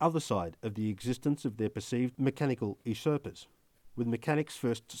see the other side of the existence of their perceived mechanical usurpers, with mechanics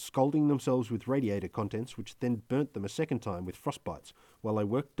first scalding themselves with radiator contents which then burnt them a second time with frostbites while they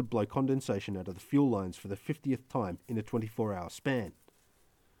worked to blow condensation out of the fuel lines for the 50th time in a 24-hour span.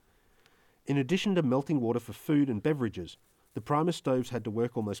 In addition to melting water for food and beverages, the primer stoves had to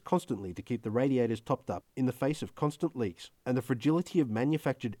work almost constantly to keep the radiators topped up in the face of constant leaks, and the fragility of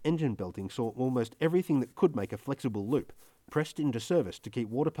manufactured engine belting saw almost everything that could make a flexible loop pressed into service to keep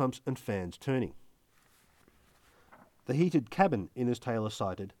water pumps and fans turning. The heated cabin, Innes Taylor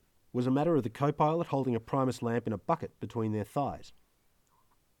cited, was a matter of the co-pilot holding a Primus lamp in a bucket between their thighs.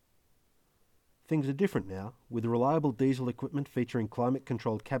 Things are different now, with reliable diesel equipment featuring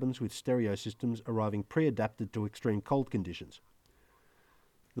climate-controlled cabins with stereo systems arriving pre-adapted to extreme cold conditions.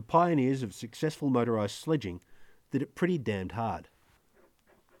 The pioneers of successful motorised sledging did it pretty damned hard.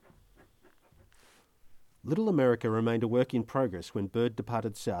 Little America remained a work in progress when Byrd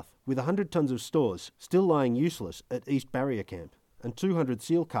departed south, with 100 tons of stores still lying useless at East Barrier Camp, and 200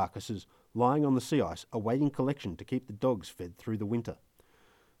 seal carcasses lying on the sea ice awaiting collection to keep the dogs fed through the winter.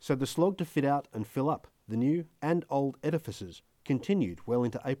 So the slog to fit out and fill up the new and old edifices continued well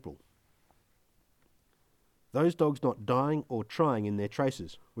into April. Those dogs not dying or trying in their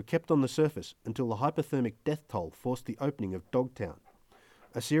traces were kept on the surface until the hypothermic death toll forced the opening of Dogtown,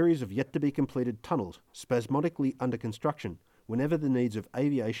 a series of yet-to-be-completed tunnels spasmodically under construction whenever the needs of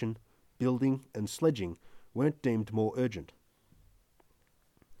aviation, building and sledging weren't deemed more urgent.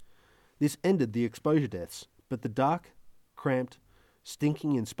 This ended the exposure deaths, but the dark, cramped,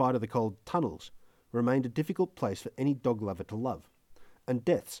 stinking in spite of the cold tunnels remained a difficult place for any dog lover to love, and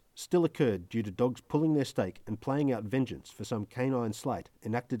deaths still occurred due to dogs pulling their stake and playing out vengeance for some canine slight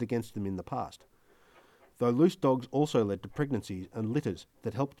enacted against them in the past, though loose dogs also led to pregnancies and litters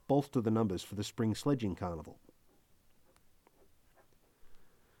that helped bolster the numbers for the spring sledging carnival.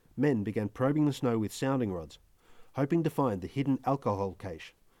 Men began probing the snow with sounding rods, hoping to find the hidden alcohol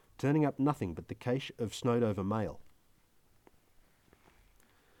cache, turning up nothing but the cache of snowed-over mail.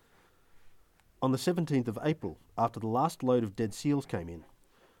 On the 17th of April, after the last load of dead seals came in,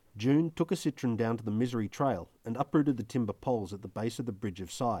 June took a Citroen down to the Misery Trail and uprooted the timber poles at the base of the Bridge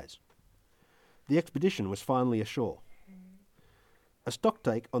of Sighs. The expedition was finally ashore. A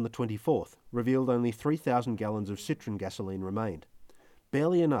stocktake on the 24th revealed only 3,000 gallons of Citroen gasoline remained,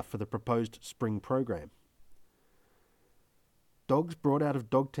 barely enough for the proposed spring program. Dogs brought out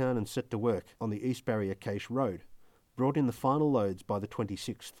of Dogtown and set to work on the East Barrier Cache Road brought in the final loads by the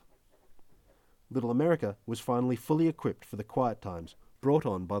 26th. Little America was finally fully equipped for the quiet times brought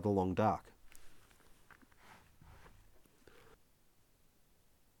on by the long dark.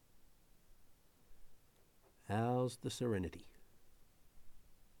 How's the Serenity?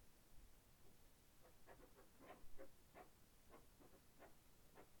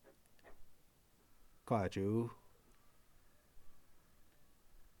 Quiet you.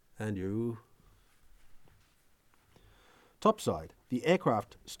 And you. Topside, the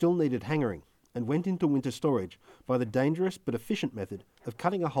aircraft still needed hangering, and went into winter storage by the dangerous but efficient method of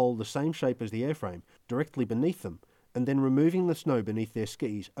cutting a hole the same shape as the airframe directly beneath them and then removing the snow beneath their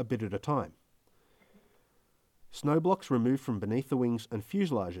skis a bit at a time. Snow blocks removed from beneath the wings and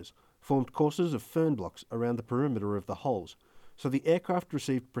fuselages formed courses of fern blocks around the perimeter of the holes, so the aircraft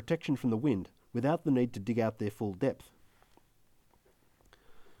received protection from the wind without the need to dig out their full depth.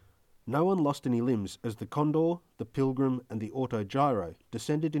 No one lost any limbs as the Condor, the Pilgrim and the Autogyro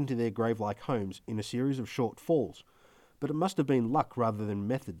descended into their grave-like homes in a series of short falls, but it must have been luck rather than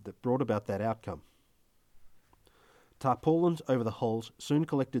method that brought about that outcome. Tarpaulins over the holes soon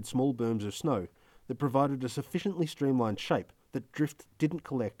collected small berms of snow that provided a sufficiently streamlined shape that drift didn't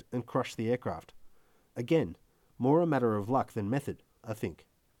collect and crush the aircraft. Again, more a matter of luck than method, I think.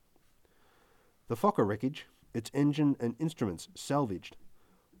 The Fokker wreckage, its engine and instruments salvaged,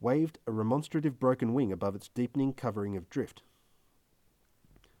 waved a remonstrative broken wing above its deepening covering of drift.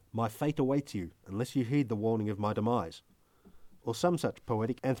 "My fate awaits you, unless you heed the warning of my demise," or some such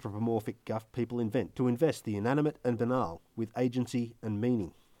poetic anthropomorphic guff people invent to invest the inanimate and banal with agency and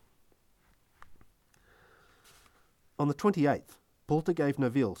meaning. On the 28th, Poulter gave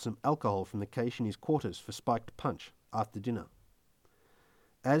Neville some alcohol from the cache in his quarters for spiked punch after dinner.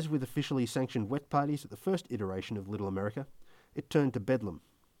 As with officially sanctioned wet parties at the first iteration of Little America, it turned to bedlam.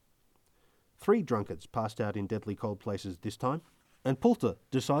 3 drunkards passed out in deadly cold places this time, and Poulter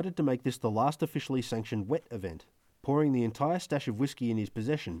decided to make this the last officially sanctioned wet event, pouring the entire stash of whiskey in his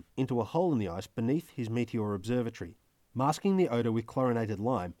possession into a hole in the ice beneath his Meteor observatory, masking the odour with chlorinated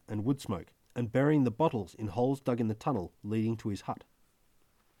lime and wood smoke, and burying the bottles in holes dug in the tunnel leading to his hut.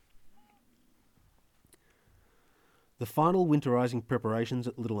 The final winterizing preparations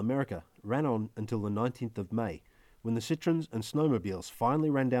at Little America ran on until the 19th of May, when the Citroens and snowmobiles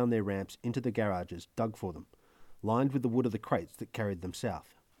finally ran down their ramps into the garages dug for them, lined with the wood of the crates that carried them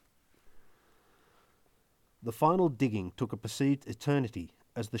south. The final digging took a perceived eternity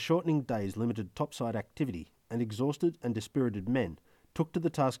as the shortening days limited topside activity, and exhausted and dispirited men took to the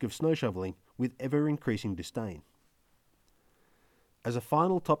task of snow shovelling with ever-increasing disdain. As a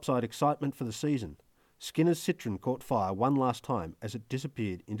final topside excitement for the season, Skinner's Citroen caught fire one last time as it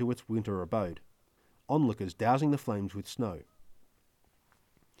disappeared into its winter abode, onlookers dousing the flames with snow.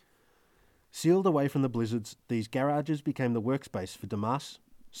 Sealed away from the blizzards, these garages became the workspace for Damas,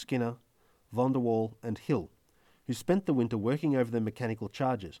 Skinner, Von der Wall and Hill, who spent the winter working over their mechanical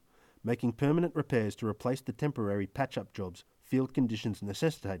charges, making permanent repairs to replace the temporary patch-up jobs field conditions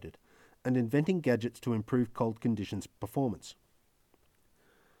necessitated, and inventing gadgets to improve cold conditions performance.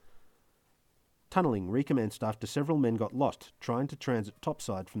 Tunnelling recommenced after several men got lost trying to transit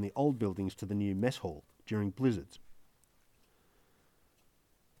topside from the old buildings to the new mess hall during blizzards.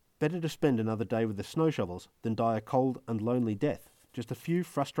 Better to spend another day with the snow shovels than die a cold and lonely death, just a few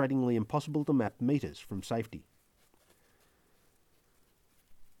frustratingly impossible to map metres from safety.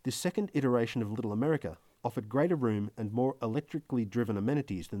 This second iteration of Little America offered greater room and more electrically driven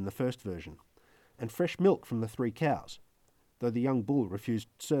amenities than the first version, and fresh milk from the 3 cows, though the young bull refused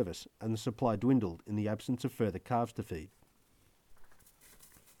service and the supply dwindled in the absence of further calves to feed.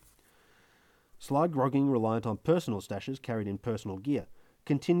 Sly grogging reliant on personal stashes carried in personal gear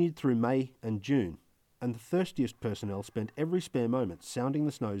continued through May and June, and the thirstiest personnel spent every spare moment sounding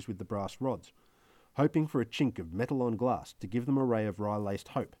the snows with the brass rods, hoping for a chink of metal on glass to give them a ray of rye-laced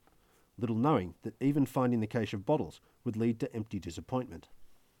hope, little knowing that even finding the cache of bottles would lead to empty disappointment.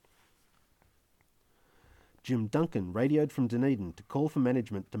 Jim Duncan radioed from Dunedin to call for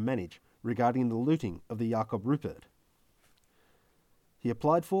management to manage regarding the looting of the Jakob Rupert. He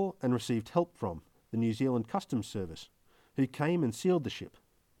applied for and received help from the New Zealand Customs Service, who came and sealed the ship,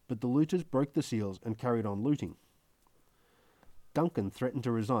 but the looters broke the seals and carried on looting. Duncan threatened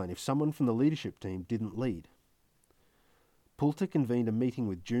to resign if someone from the leadership team didn't lead. Poulter convened a meeting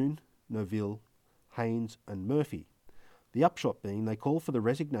with June, Noville, Haynes and Murphy, the upshot being they called for the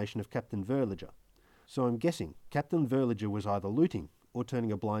resignation of Captain Verliger. So I'm guessing Captain Verliger was either looting or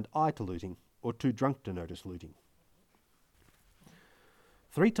turning a blind eye to looting or too drunk to notice looting.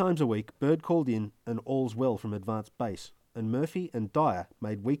 3 times a week, Bird called in and all's well from Advanced Base, and Murphy and Dyer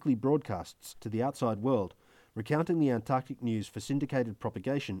made weekly broadcasts to the outside world, recounting the Antarctic news for syndicated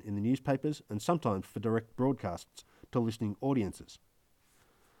propagation in the newspapers and sometimes for direct broadcasts to listening audiences.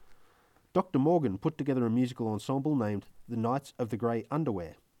 Dr. Morgan put together a musical ensemble named the Knights of the Grey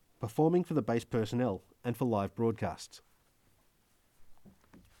Underwear, performing for the base personnel and for live broadcasts.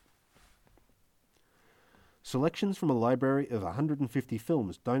 Selections from a library of 150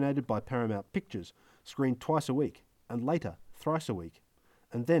 films donated by Paramount Pictures screened twice a week, and later thrice a week,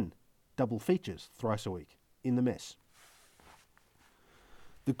 and then double features thrice a week, in the mess.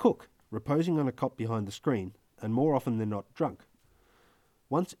 The cook, reposing on a cot behind the screen, and more often than not drunk.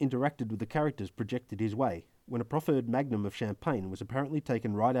 Once interacted with the characters projected his way, when a proffered magnum of champagne was apparently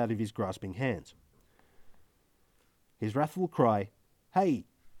taken right out of his grasping hands. His wrathful cry, "Hey,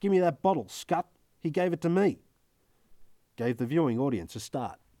 give me that bottle, scut! He gave it to me!" gave the viewing audience a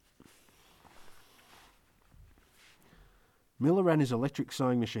start. Miller ran his electric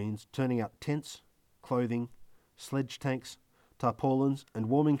sewing machines, turning out tents, clothing, sledge tanks, tarpaulins and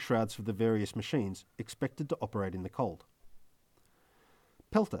warming shrouds for the various machines expected to operate in the cold.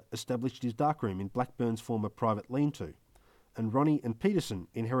 Pelter established his darkroom in Blackburn's former private lean-to, and Ronnie and Peterson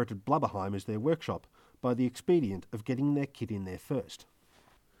inherited Blubberheim as their workshop by the expedient of getting their kit in there first.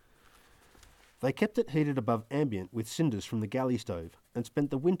 They kept it heated above ambient with cinders from the galley stove and spent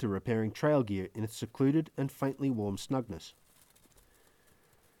the winter repairing trail gear in its secluded and faintly warm snugness.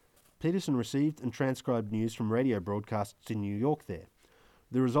 Peterson received and transcribed news from radio broadcasts in New York there,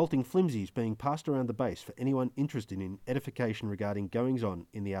 the resulting flimsies being passed around the base for anyone interested in edification regarding goings-on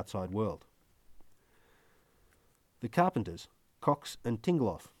in the outside world. The Carpenters, Cox and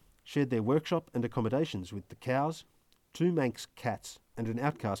Tingloff, shared their workshop and accommodations with the Cows, two Manx cats and an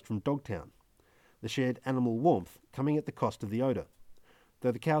outcast from Dogtown, the shared animal warmth coming at the cost of the odour,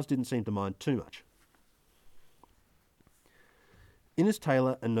 though the Cows didn't seem to mind too much. Innes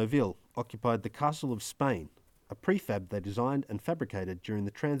Taylor and Noville occupied the Castle of Spain, a prefab they designed and fabricated during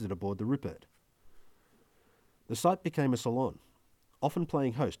the transit aboard the Rupert. The site became a salon, often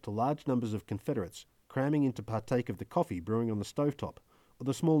playing host to large numbers of Confederates cramming in to partake of the coffee brewing on the stovetop, or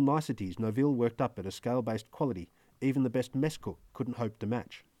the small niceties Noville worked up at a scale-based quality even the best mess cook couldn't hope to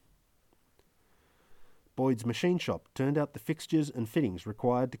match. Boyd's machine shop turned out the fixtures and fittings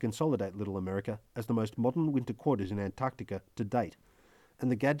required to consolidate Little America as the most modern winter quarters in Antarctica to date, and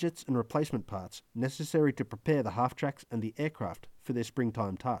the gadgets and replacement parts necessary to prepare the half-tracks and the aircraft for their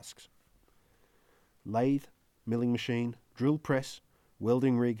springtime tasks. Lathe, milling machine, drill press,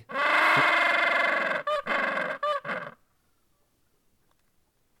 welding rig...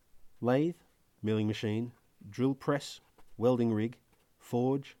 Lathe, milling machine, drill press, welding rig,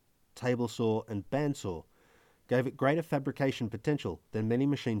 forge, table saw and bandsaw gave it greater fabrication potential than many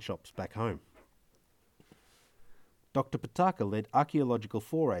machine shops back home. Dr. Pataka led archaeological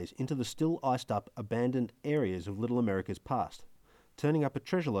forays into the still iced-up abandoned areas of Little America's past, turning up a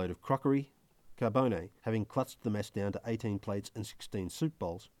treasure load of crockery, carbone, having clutched the mess down to 18 plates and 16 soup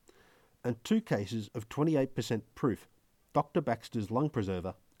bowls, and 2 cases of 28% proof Dr. Baxter's lung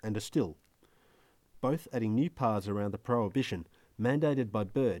preserver and a still, both adding new paths around the prohibition mandated by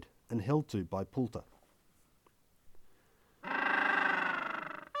Byrd and held to by Poulter.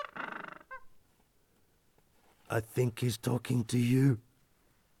 I think he's talking to you.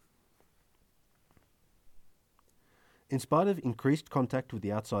 In spite of increased contact with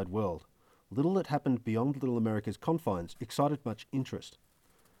the outside world, little that happened beyond Little America's confines excited much interest.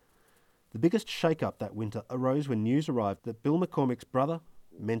 The biggest shake-up that winter arose when news arrived that Bill McCormick's brother,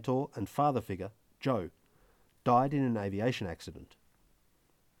 mentor and father figure, Joe, died in an aviation accident.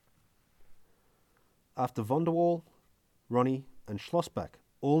 After Von der Waal, Ronnie and Schlossbach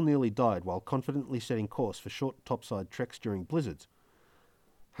all nearly died while confidently setting course for short topside treks during blizzards,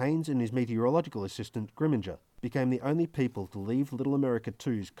 Haynes and his meteorological assistant Grimminger became the only people to leave Little America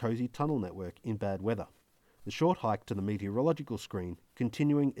 2's cosy tunnel network in bad weather, the short hike to the meteorological screen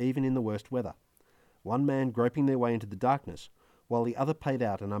continuing even in the worst weather, one man groping their way into the darkness while the other paid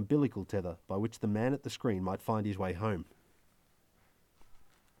out an umbilical tether by which the man at the screen might find his way home.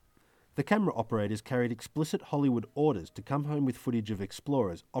 The camera operators carried explicit Hollywood orders to come home with footage of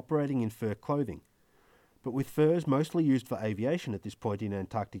explorers operating in fur clothing, but with furs mostly used for aviation at this point in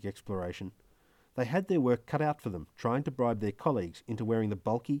Antarctic exploration, they had their work cut out for them trying to bribe their colleagues into wearing the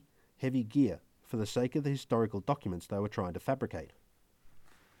bulky, heavy gear for the sake of the historical documents they were trying to fabricate.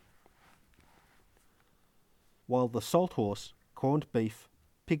 While the salt horse, corned beef,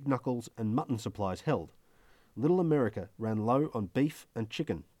 pig knuckles and mutton supplies held, Little America ran low on beef and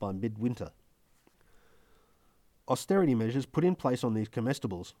chicken by midwinter. Austerity measures put in place on these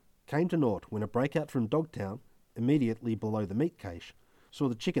comestibles came to naught when a breakout from Dogtown, immediately below the meat cache, saw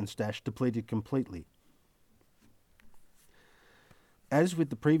the chicken stash depleted completely. As with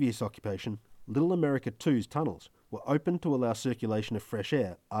the previous occupation, Little America 2's tunnels were open to allow circulation of fresh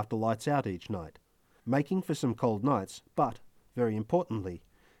air after lights out each night, making for some cold nights, but, very importantly,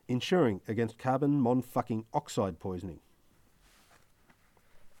 ensuring against carbon monoxide poisoning.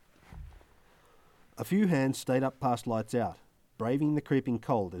 A few hands stayed up past lights out, braving the creeping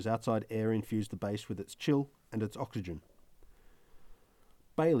cold as outside air infused the base with its chill and its oxygen.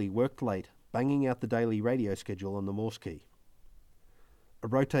 Bailey worked late, banging out the daily radio schedule on the Morse key. A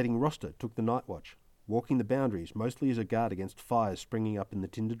rotating roster took the night watch, walking the boundaries mostly as a guard against fires springing up in the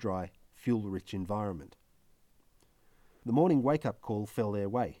tinder-dry, fuel-rich environment. The morning wake-up call fell their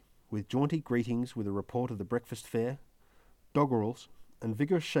way, with jaunty greetings with a report of the breakfast fare, doggerels, and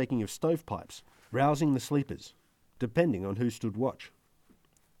vigorous shaking of stovepipes, rousing the sleepers, depending on who stood watch.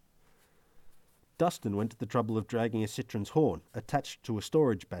 Dustin went to the trouble of dragging a Citroen's horn attached to a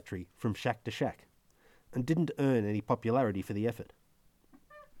storage battery from shack to shack, and didn't earn any popularity for the effort.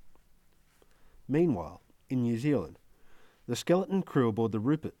 Meanwhile, in New Zealand, the skeleton crew aboard the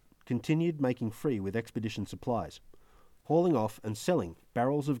Rupert continued making free with expedition supplies, hauling off and selling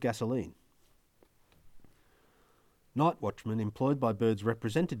barrels of gasoline. Night watchman employed by Bird's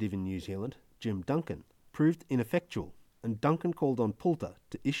representative in New Zealand, Jim Duncan, proved ineffectual, and Duncan called on Poulter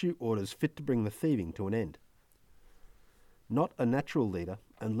to issue orders fit to bring the thieving to an end. Not a natural leader,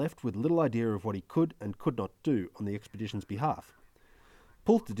 and left with little idea of what he could and could not do on the expedition's behalf,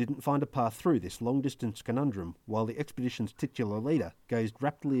 Poulter didn't find a path through this long-distance conundrum while the expedition's titular leader gazed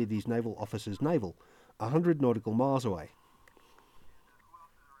raptly at his naval officer's navel 100 nautical miles away.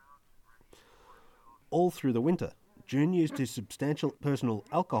 All through the winter, June used his substantial personal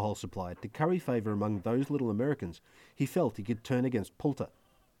alcohol supply to curry favour among those little Americans he felt he could turn against Poulter.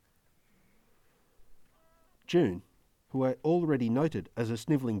 June, who I already noted as a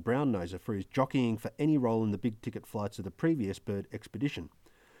snivelling brown-noser for his jockeying for any role in the big-ticket flights of the previous Bird expedition,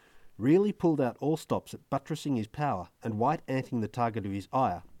 really pulled out all stops at buttressing his power and white-anting the target of his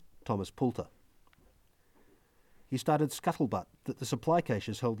ire, Thomas Poulter. He started scuttlebutt that the supply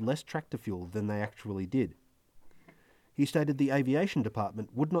caches held less tractor fuel than they actually did. He stated the aviation department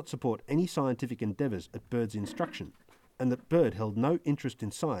would not support any scientific endeavours at Bird's instruction, and that Bird held no interest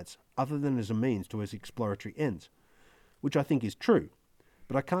in science other than as a means to his exploratory ends, which I think is true,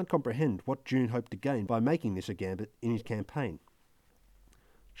 but I can't comprehend what June hoped to gain by making this a gambit in his campaign.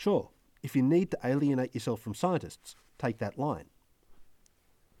 Sure, if you need to alienate yourself from scientists, take that line.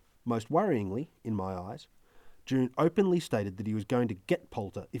 Most worryingly, in my eyes, June openly stated that he was going to get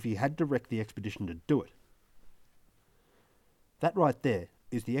Poulter if he had to wreck the expedition to do it. That right there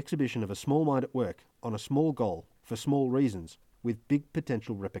is the exhibition of a small mind at work on a small goal for small reasons with big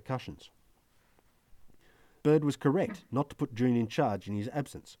potential repercussions. Bird was correct not to put June in charge in his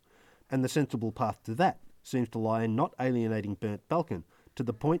absence, and the sensible path to that seems to lie in not alienating Bernd Balken to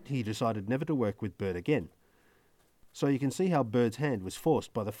the point he decided never to work with Bird again. So you can see how Bird's hand was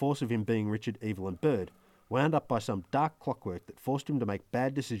forced by the force of him being Richard Evelyn Bird, wound up by some dark clockwork that forced him to make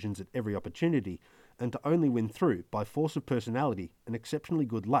bad decisions at every opportunity, and to only win through by force of personality and exceptionally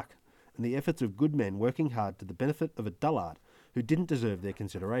good luck, and the efforts of good men working hard to the benefit of a dullard who didn't deserve their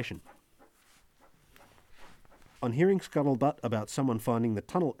consideration. On hearing scuttlebutt about someone finding the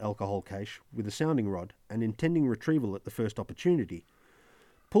tunnel alcohol cache with a sounding rod and intending retrieval at the first opportunity,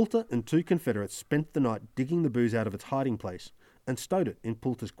 Poulter and two Confederates spent the night digging the booze out of its hiding place and stowed it in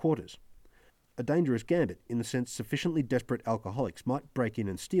Poulter's quarters. A dangerous gambit in the sense sufficiently desperate alcoholics might break in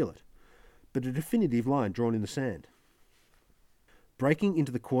and steal it, but a definitive line drawn in the sand. Breaking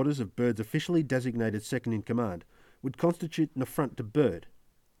into the quarters of Bird's officially designated second-in-command would constitute an affront to Bird.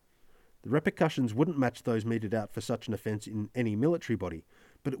 The repercussions wouldn't match those meted out for such an offence in any military body,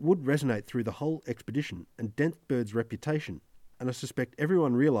 but it would resonate through the whole expedition and dent Bird's reputation, and I suspect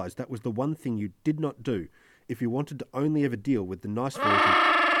everyone realised that was the one thing you did not do if you wanted to only ever deal with the nice version.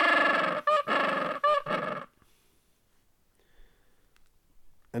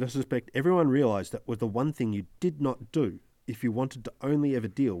 And I suspect everyone realised that was the one thing you did not do if you wanted to only ever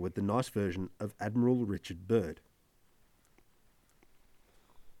deal with the nice version of Admiral Richard Bird.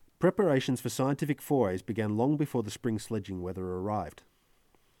 Preparations for scientific forays began long before the spring sledging weather arrived.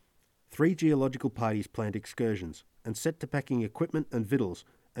 3 geological parties planned excursions and set to packing equipment and victuals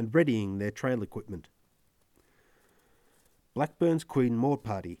and readying their trail equipment. Blackburn's Queen Maud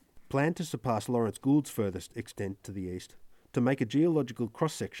party planned to surpass Lawrence Gould's furthest extent to the east to make a geological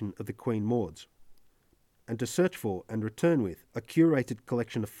cross-section of the Queen Mauds, and to search for and return with a curated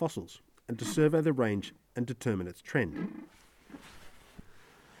collection of fossils, and to survey the range and determine its trend.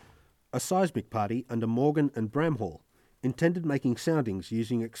 A seismic party under Morgan and Bramhall intended making soundings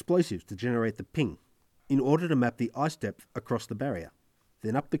using explosives to generate the ping, in order to map the ice depth across the barrier,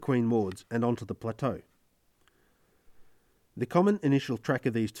 then up the Queen Mauds and onto the plateau. The common initial track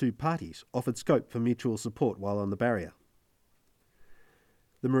of these two parties offered scope for mutual support while on the barrier.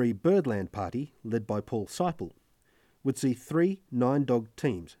 The Marie Birdland party, led by Paul Seipel, would see 3 9-dog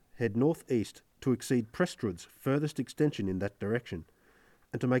teams head northeast to exceed Prestrud's furthest extension in that direction,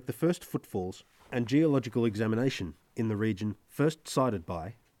 and to make the first footfalls and geological examination in the region first sighted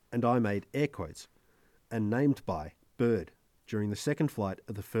by, and I made air quotes, and named by Bird during the second flight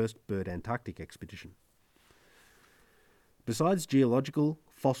of the first Bird Antarctic expedition. Besides geological,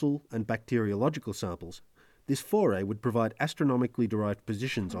 fossil and bacteriological samples, this foray would provide astronomically derived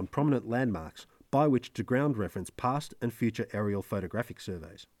positions on prominent landmarks by which to ground reference past and future aerial photographic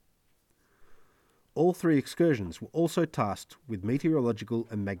surveys. All three excursions were also tasked with meteorological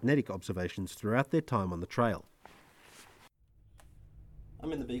and magnetic observations throughout their time on the trail.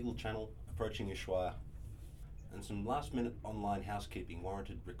 I'm in the Beagle Channel, approaching Ushuaia, and some last-minute online housekeeping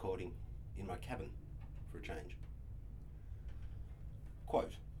warranted recording in my cabin for a change.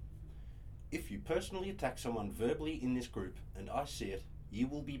 Quote, "If you personally attack someone verbally in this group and I see it, you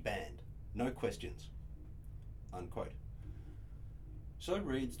will be banned. No questions." Unquote. So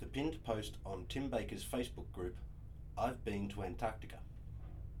reads the pinned post on Tim Baker's Facebook group, "I've been to Antarctica."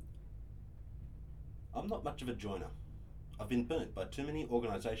 I'm not much of a joiner. I've been burnt by too many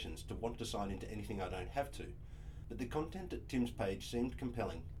organisations to want to sign into anything I don't have to, but the content at Tim's page seemed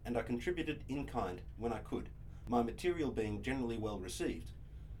compelling and I contributed in kind when I could, my material being generally well received,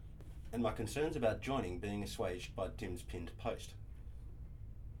 and my concerns about joining being assuaged by Tim's pinned post.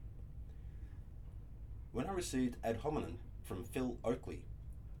 When I received ad hominem from Phil Oakley,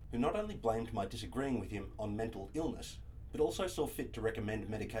 who not only blamed my disagreeing with him on mental illness, but also saw fit to recommend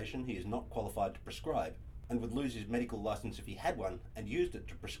medication he is not qualified to prescribe and would lose his medical licence if he had one and used it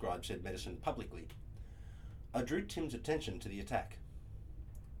to prescribe said medicine publicly, I drew Tim's attention to the attack.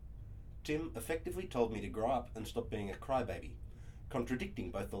 Tim effectively told me to grow up and stop being a crybaby, contradicting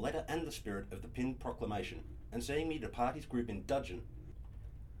both the letter and the spirit of the pinned proclamation and seeing me depart his group in dudgeon.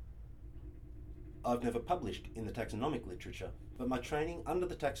 I've never published in the taxonomic literature, but my training under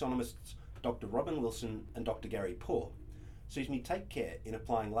the taxonomists Dr. Robin Wilson and Dr. Gary Poor sees me take care in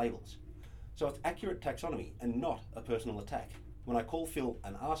applying labels. So it's accurate taxonomy and not a personal attack when I call Phil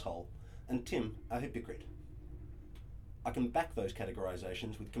an arsehole and Tim a hypocrite. I can back those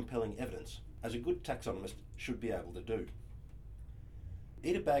categorisations with compelling evidence, as a good taxonomist should be able to do.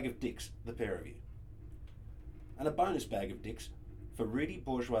 Eat a bag of dicks, the pair of you. And a bonus bag of dicks for Rudy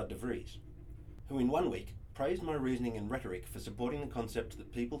Bourgeois de Vries, who in 1 week praised my reasoning and rhetoric for supporting the concept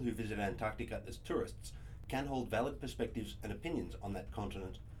that people who visit Antarctica as tourists can hold valid perspectives and opinions on that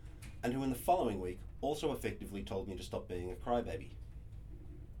continent, and who in the following week also effectively told me to stop being a crybaby.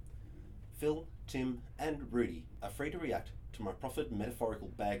 Phil, Tim and Rudy are free to react to my proffered metaphorical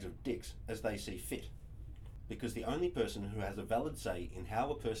bags of dicks as they see fit, because the only person who has a valid say in how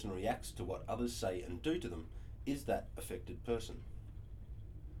a person reacts to what others say and do to them is that affected person.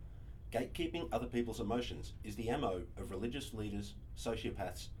 Gatekeeping other people's emotions is the MO of religious leaders,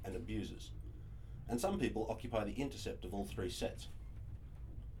 sociopaths and abusers, and some people occupy the intercept of all three sets.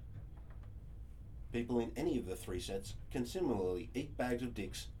 People in any of the three sets can similarly eat bags of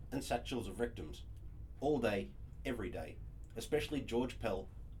dicks and satchels of rectums, all day, every day, especially George Pell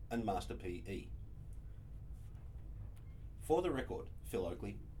and Master P.E. For the record, Phil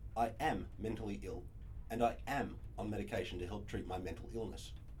Oakley, I am mentally ill, and I am on medication to help treat my mental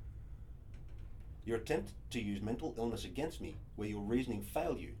illness. Your attempt to use mental illness against me where your reasoning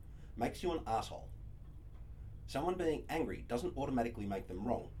failed you makes you an asshole. Someone being angry doesn't automatically make them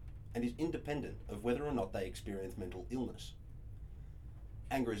wrong and is independent of whether or not they experience mental illness.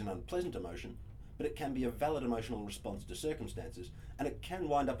 Anger is an unpleasant emotion, but it can be a valid emotional response to circumstances, and it can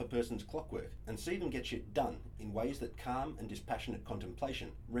wind up a person's clockwork and see them get shit done in ways that calm and dispassionate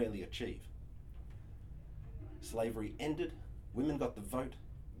contemplation rarely achieve. Slavery ended, women got the vote,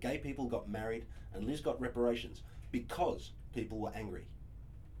 gay people got married, and Liz got reparations because people were angry.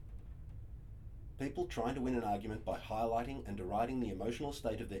 People trying to win an argument by highlighting and deriding the emotional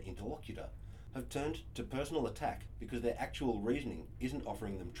state of their interlocutor have turned to personal attack because their actual reasoning isn't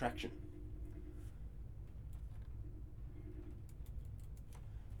offering them traction.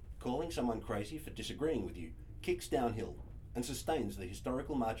 Calling someone crazy for disagreeing with you kicks downhill and sustains the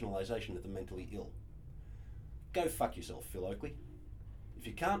historical marginalisation of the mentally ill. Go fuck yourself, Phil Oakley. If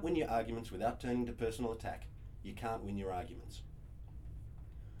you can't win your arguments without turning to personal attack, you can't win your arguments.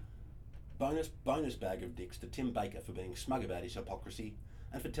 Bonus bag of dicks to Tim Baker for being smug about his hypocrisy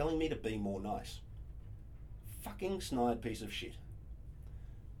and for telling me to be more nice. Fucking snide piece of shit.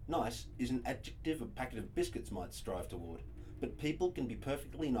 Nice is an adjective a packet of biscuits might strive toward, but people can be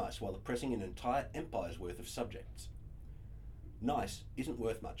perfectly nice while oppressing an entire empire's worth of subjects. Nice isn't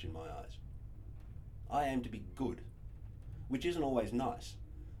worth much in my eyes. I aim to be good, which isn't always nice,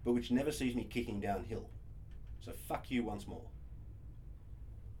 but which never sees me kicking downhill. So fuck you once more.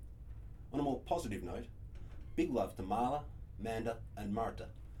 On a more positive note, big love to Marla, Manda and Marta,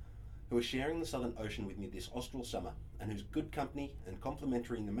 who are sharing the Southern Ocean with me this austral summer and whose good company and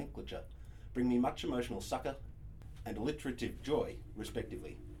complimentary nomenclature bring me much emotional succour and alliterative joy,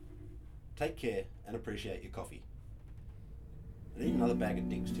 respectively. Take care and appreciate your coffee. And eat another bag of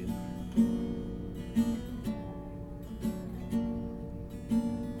Dinks, Tim.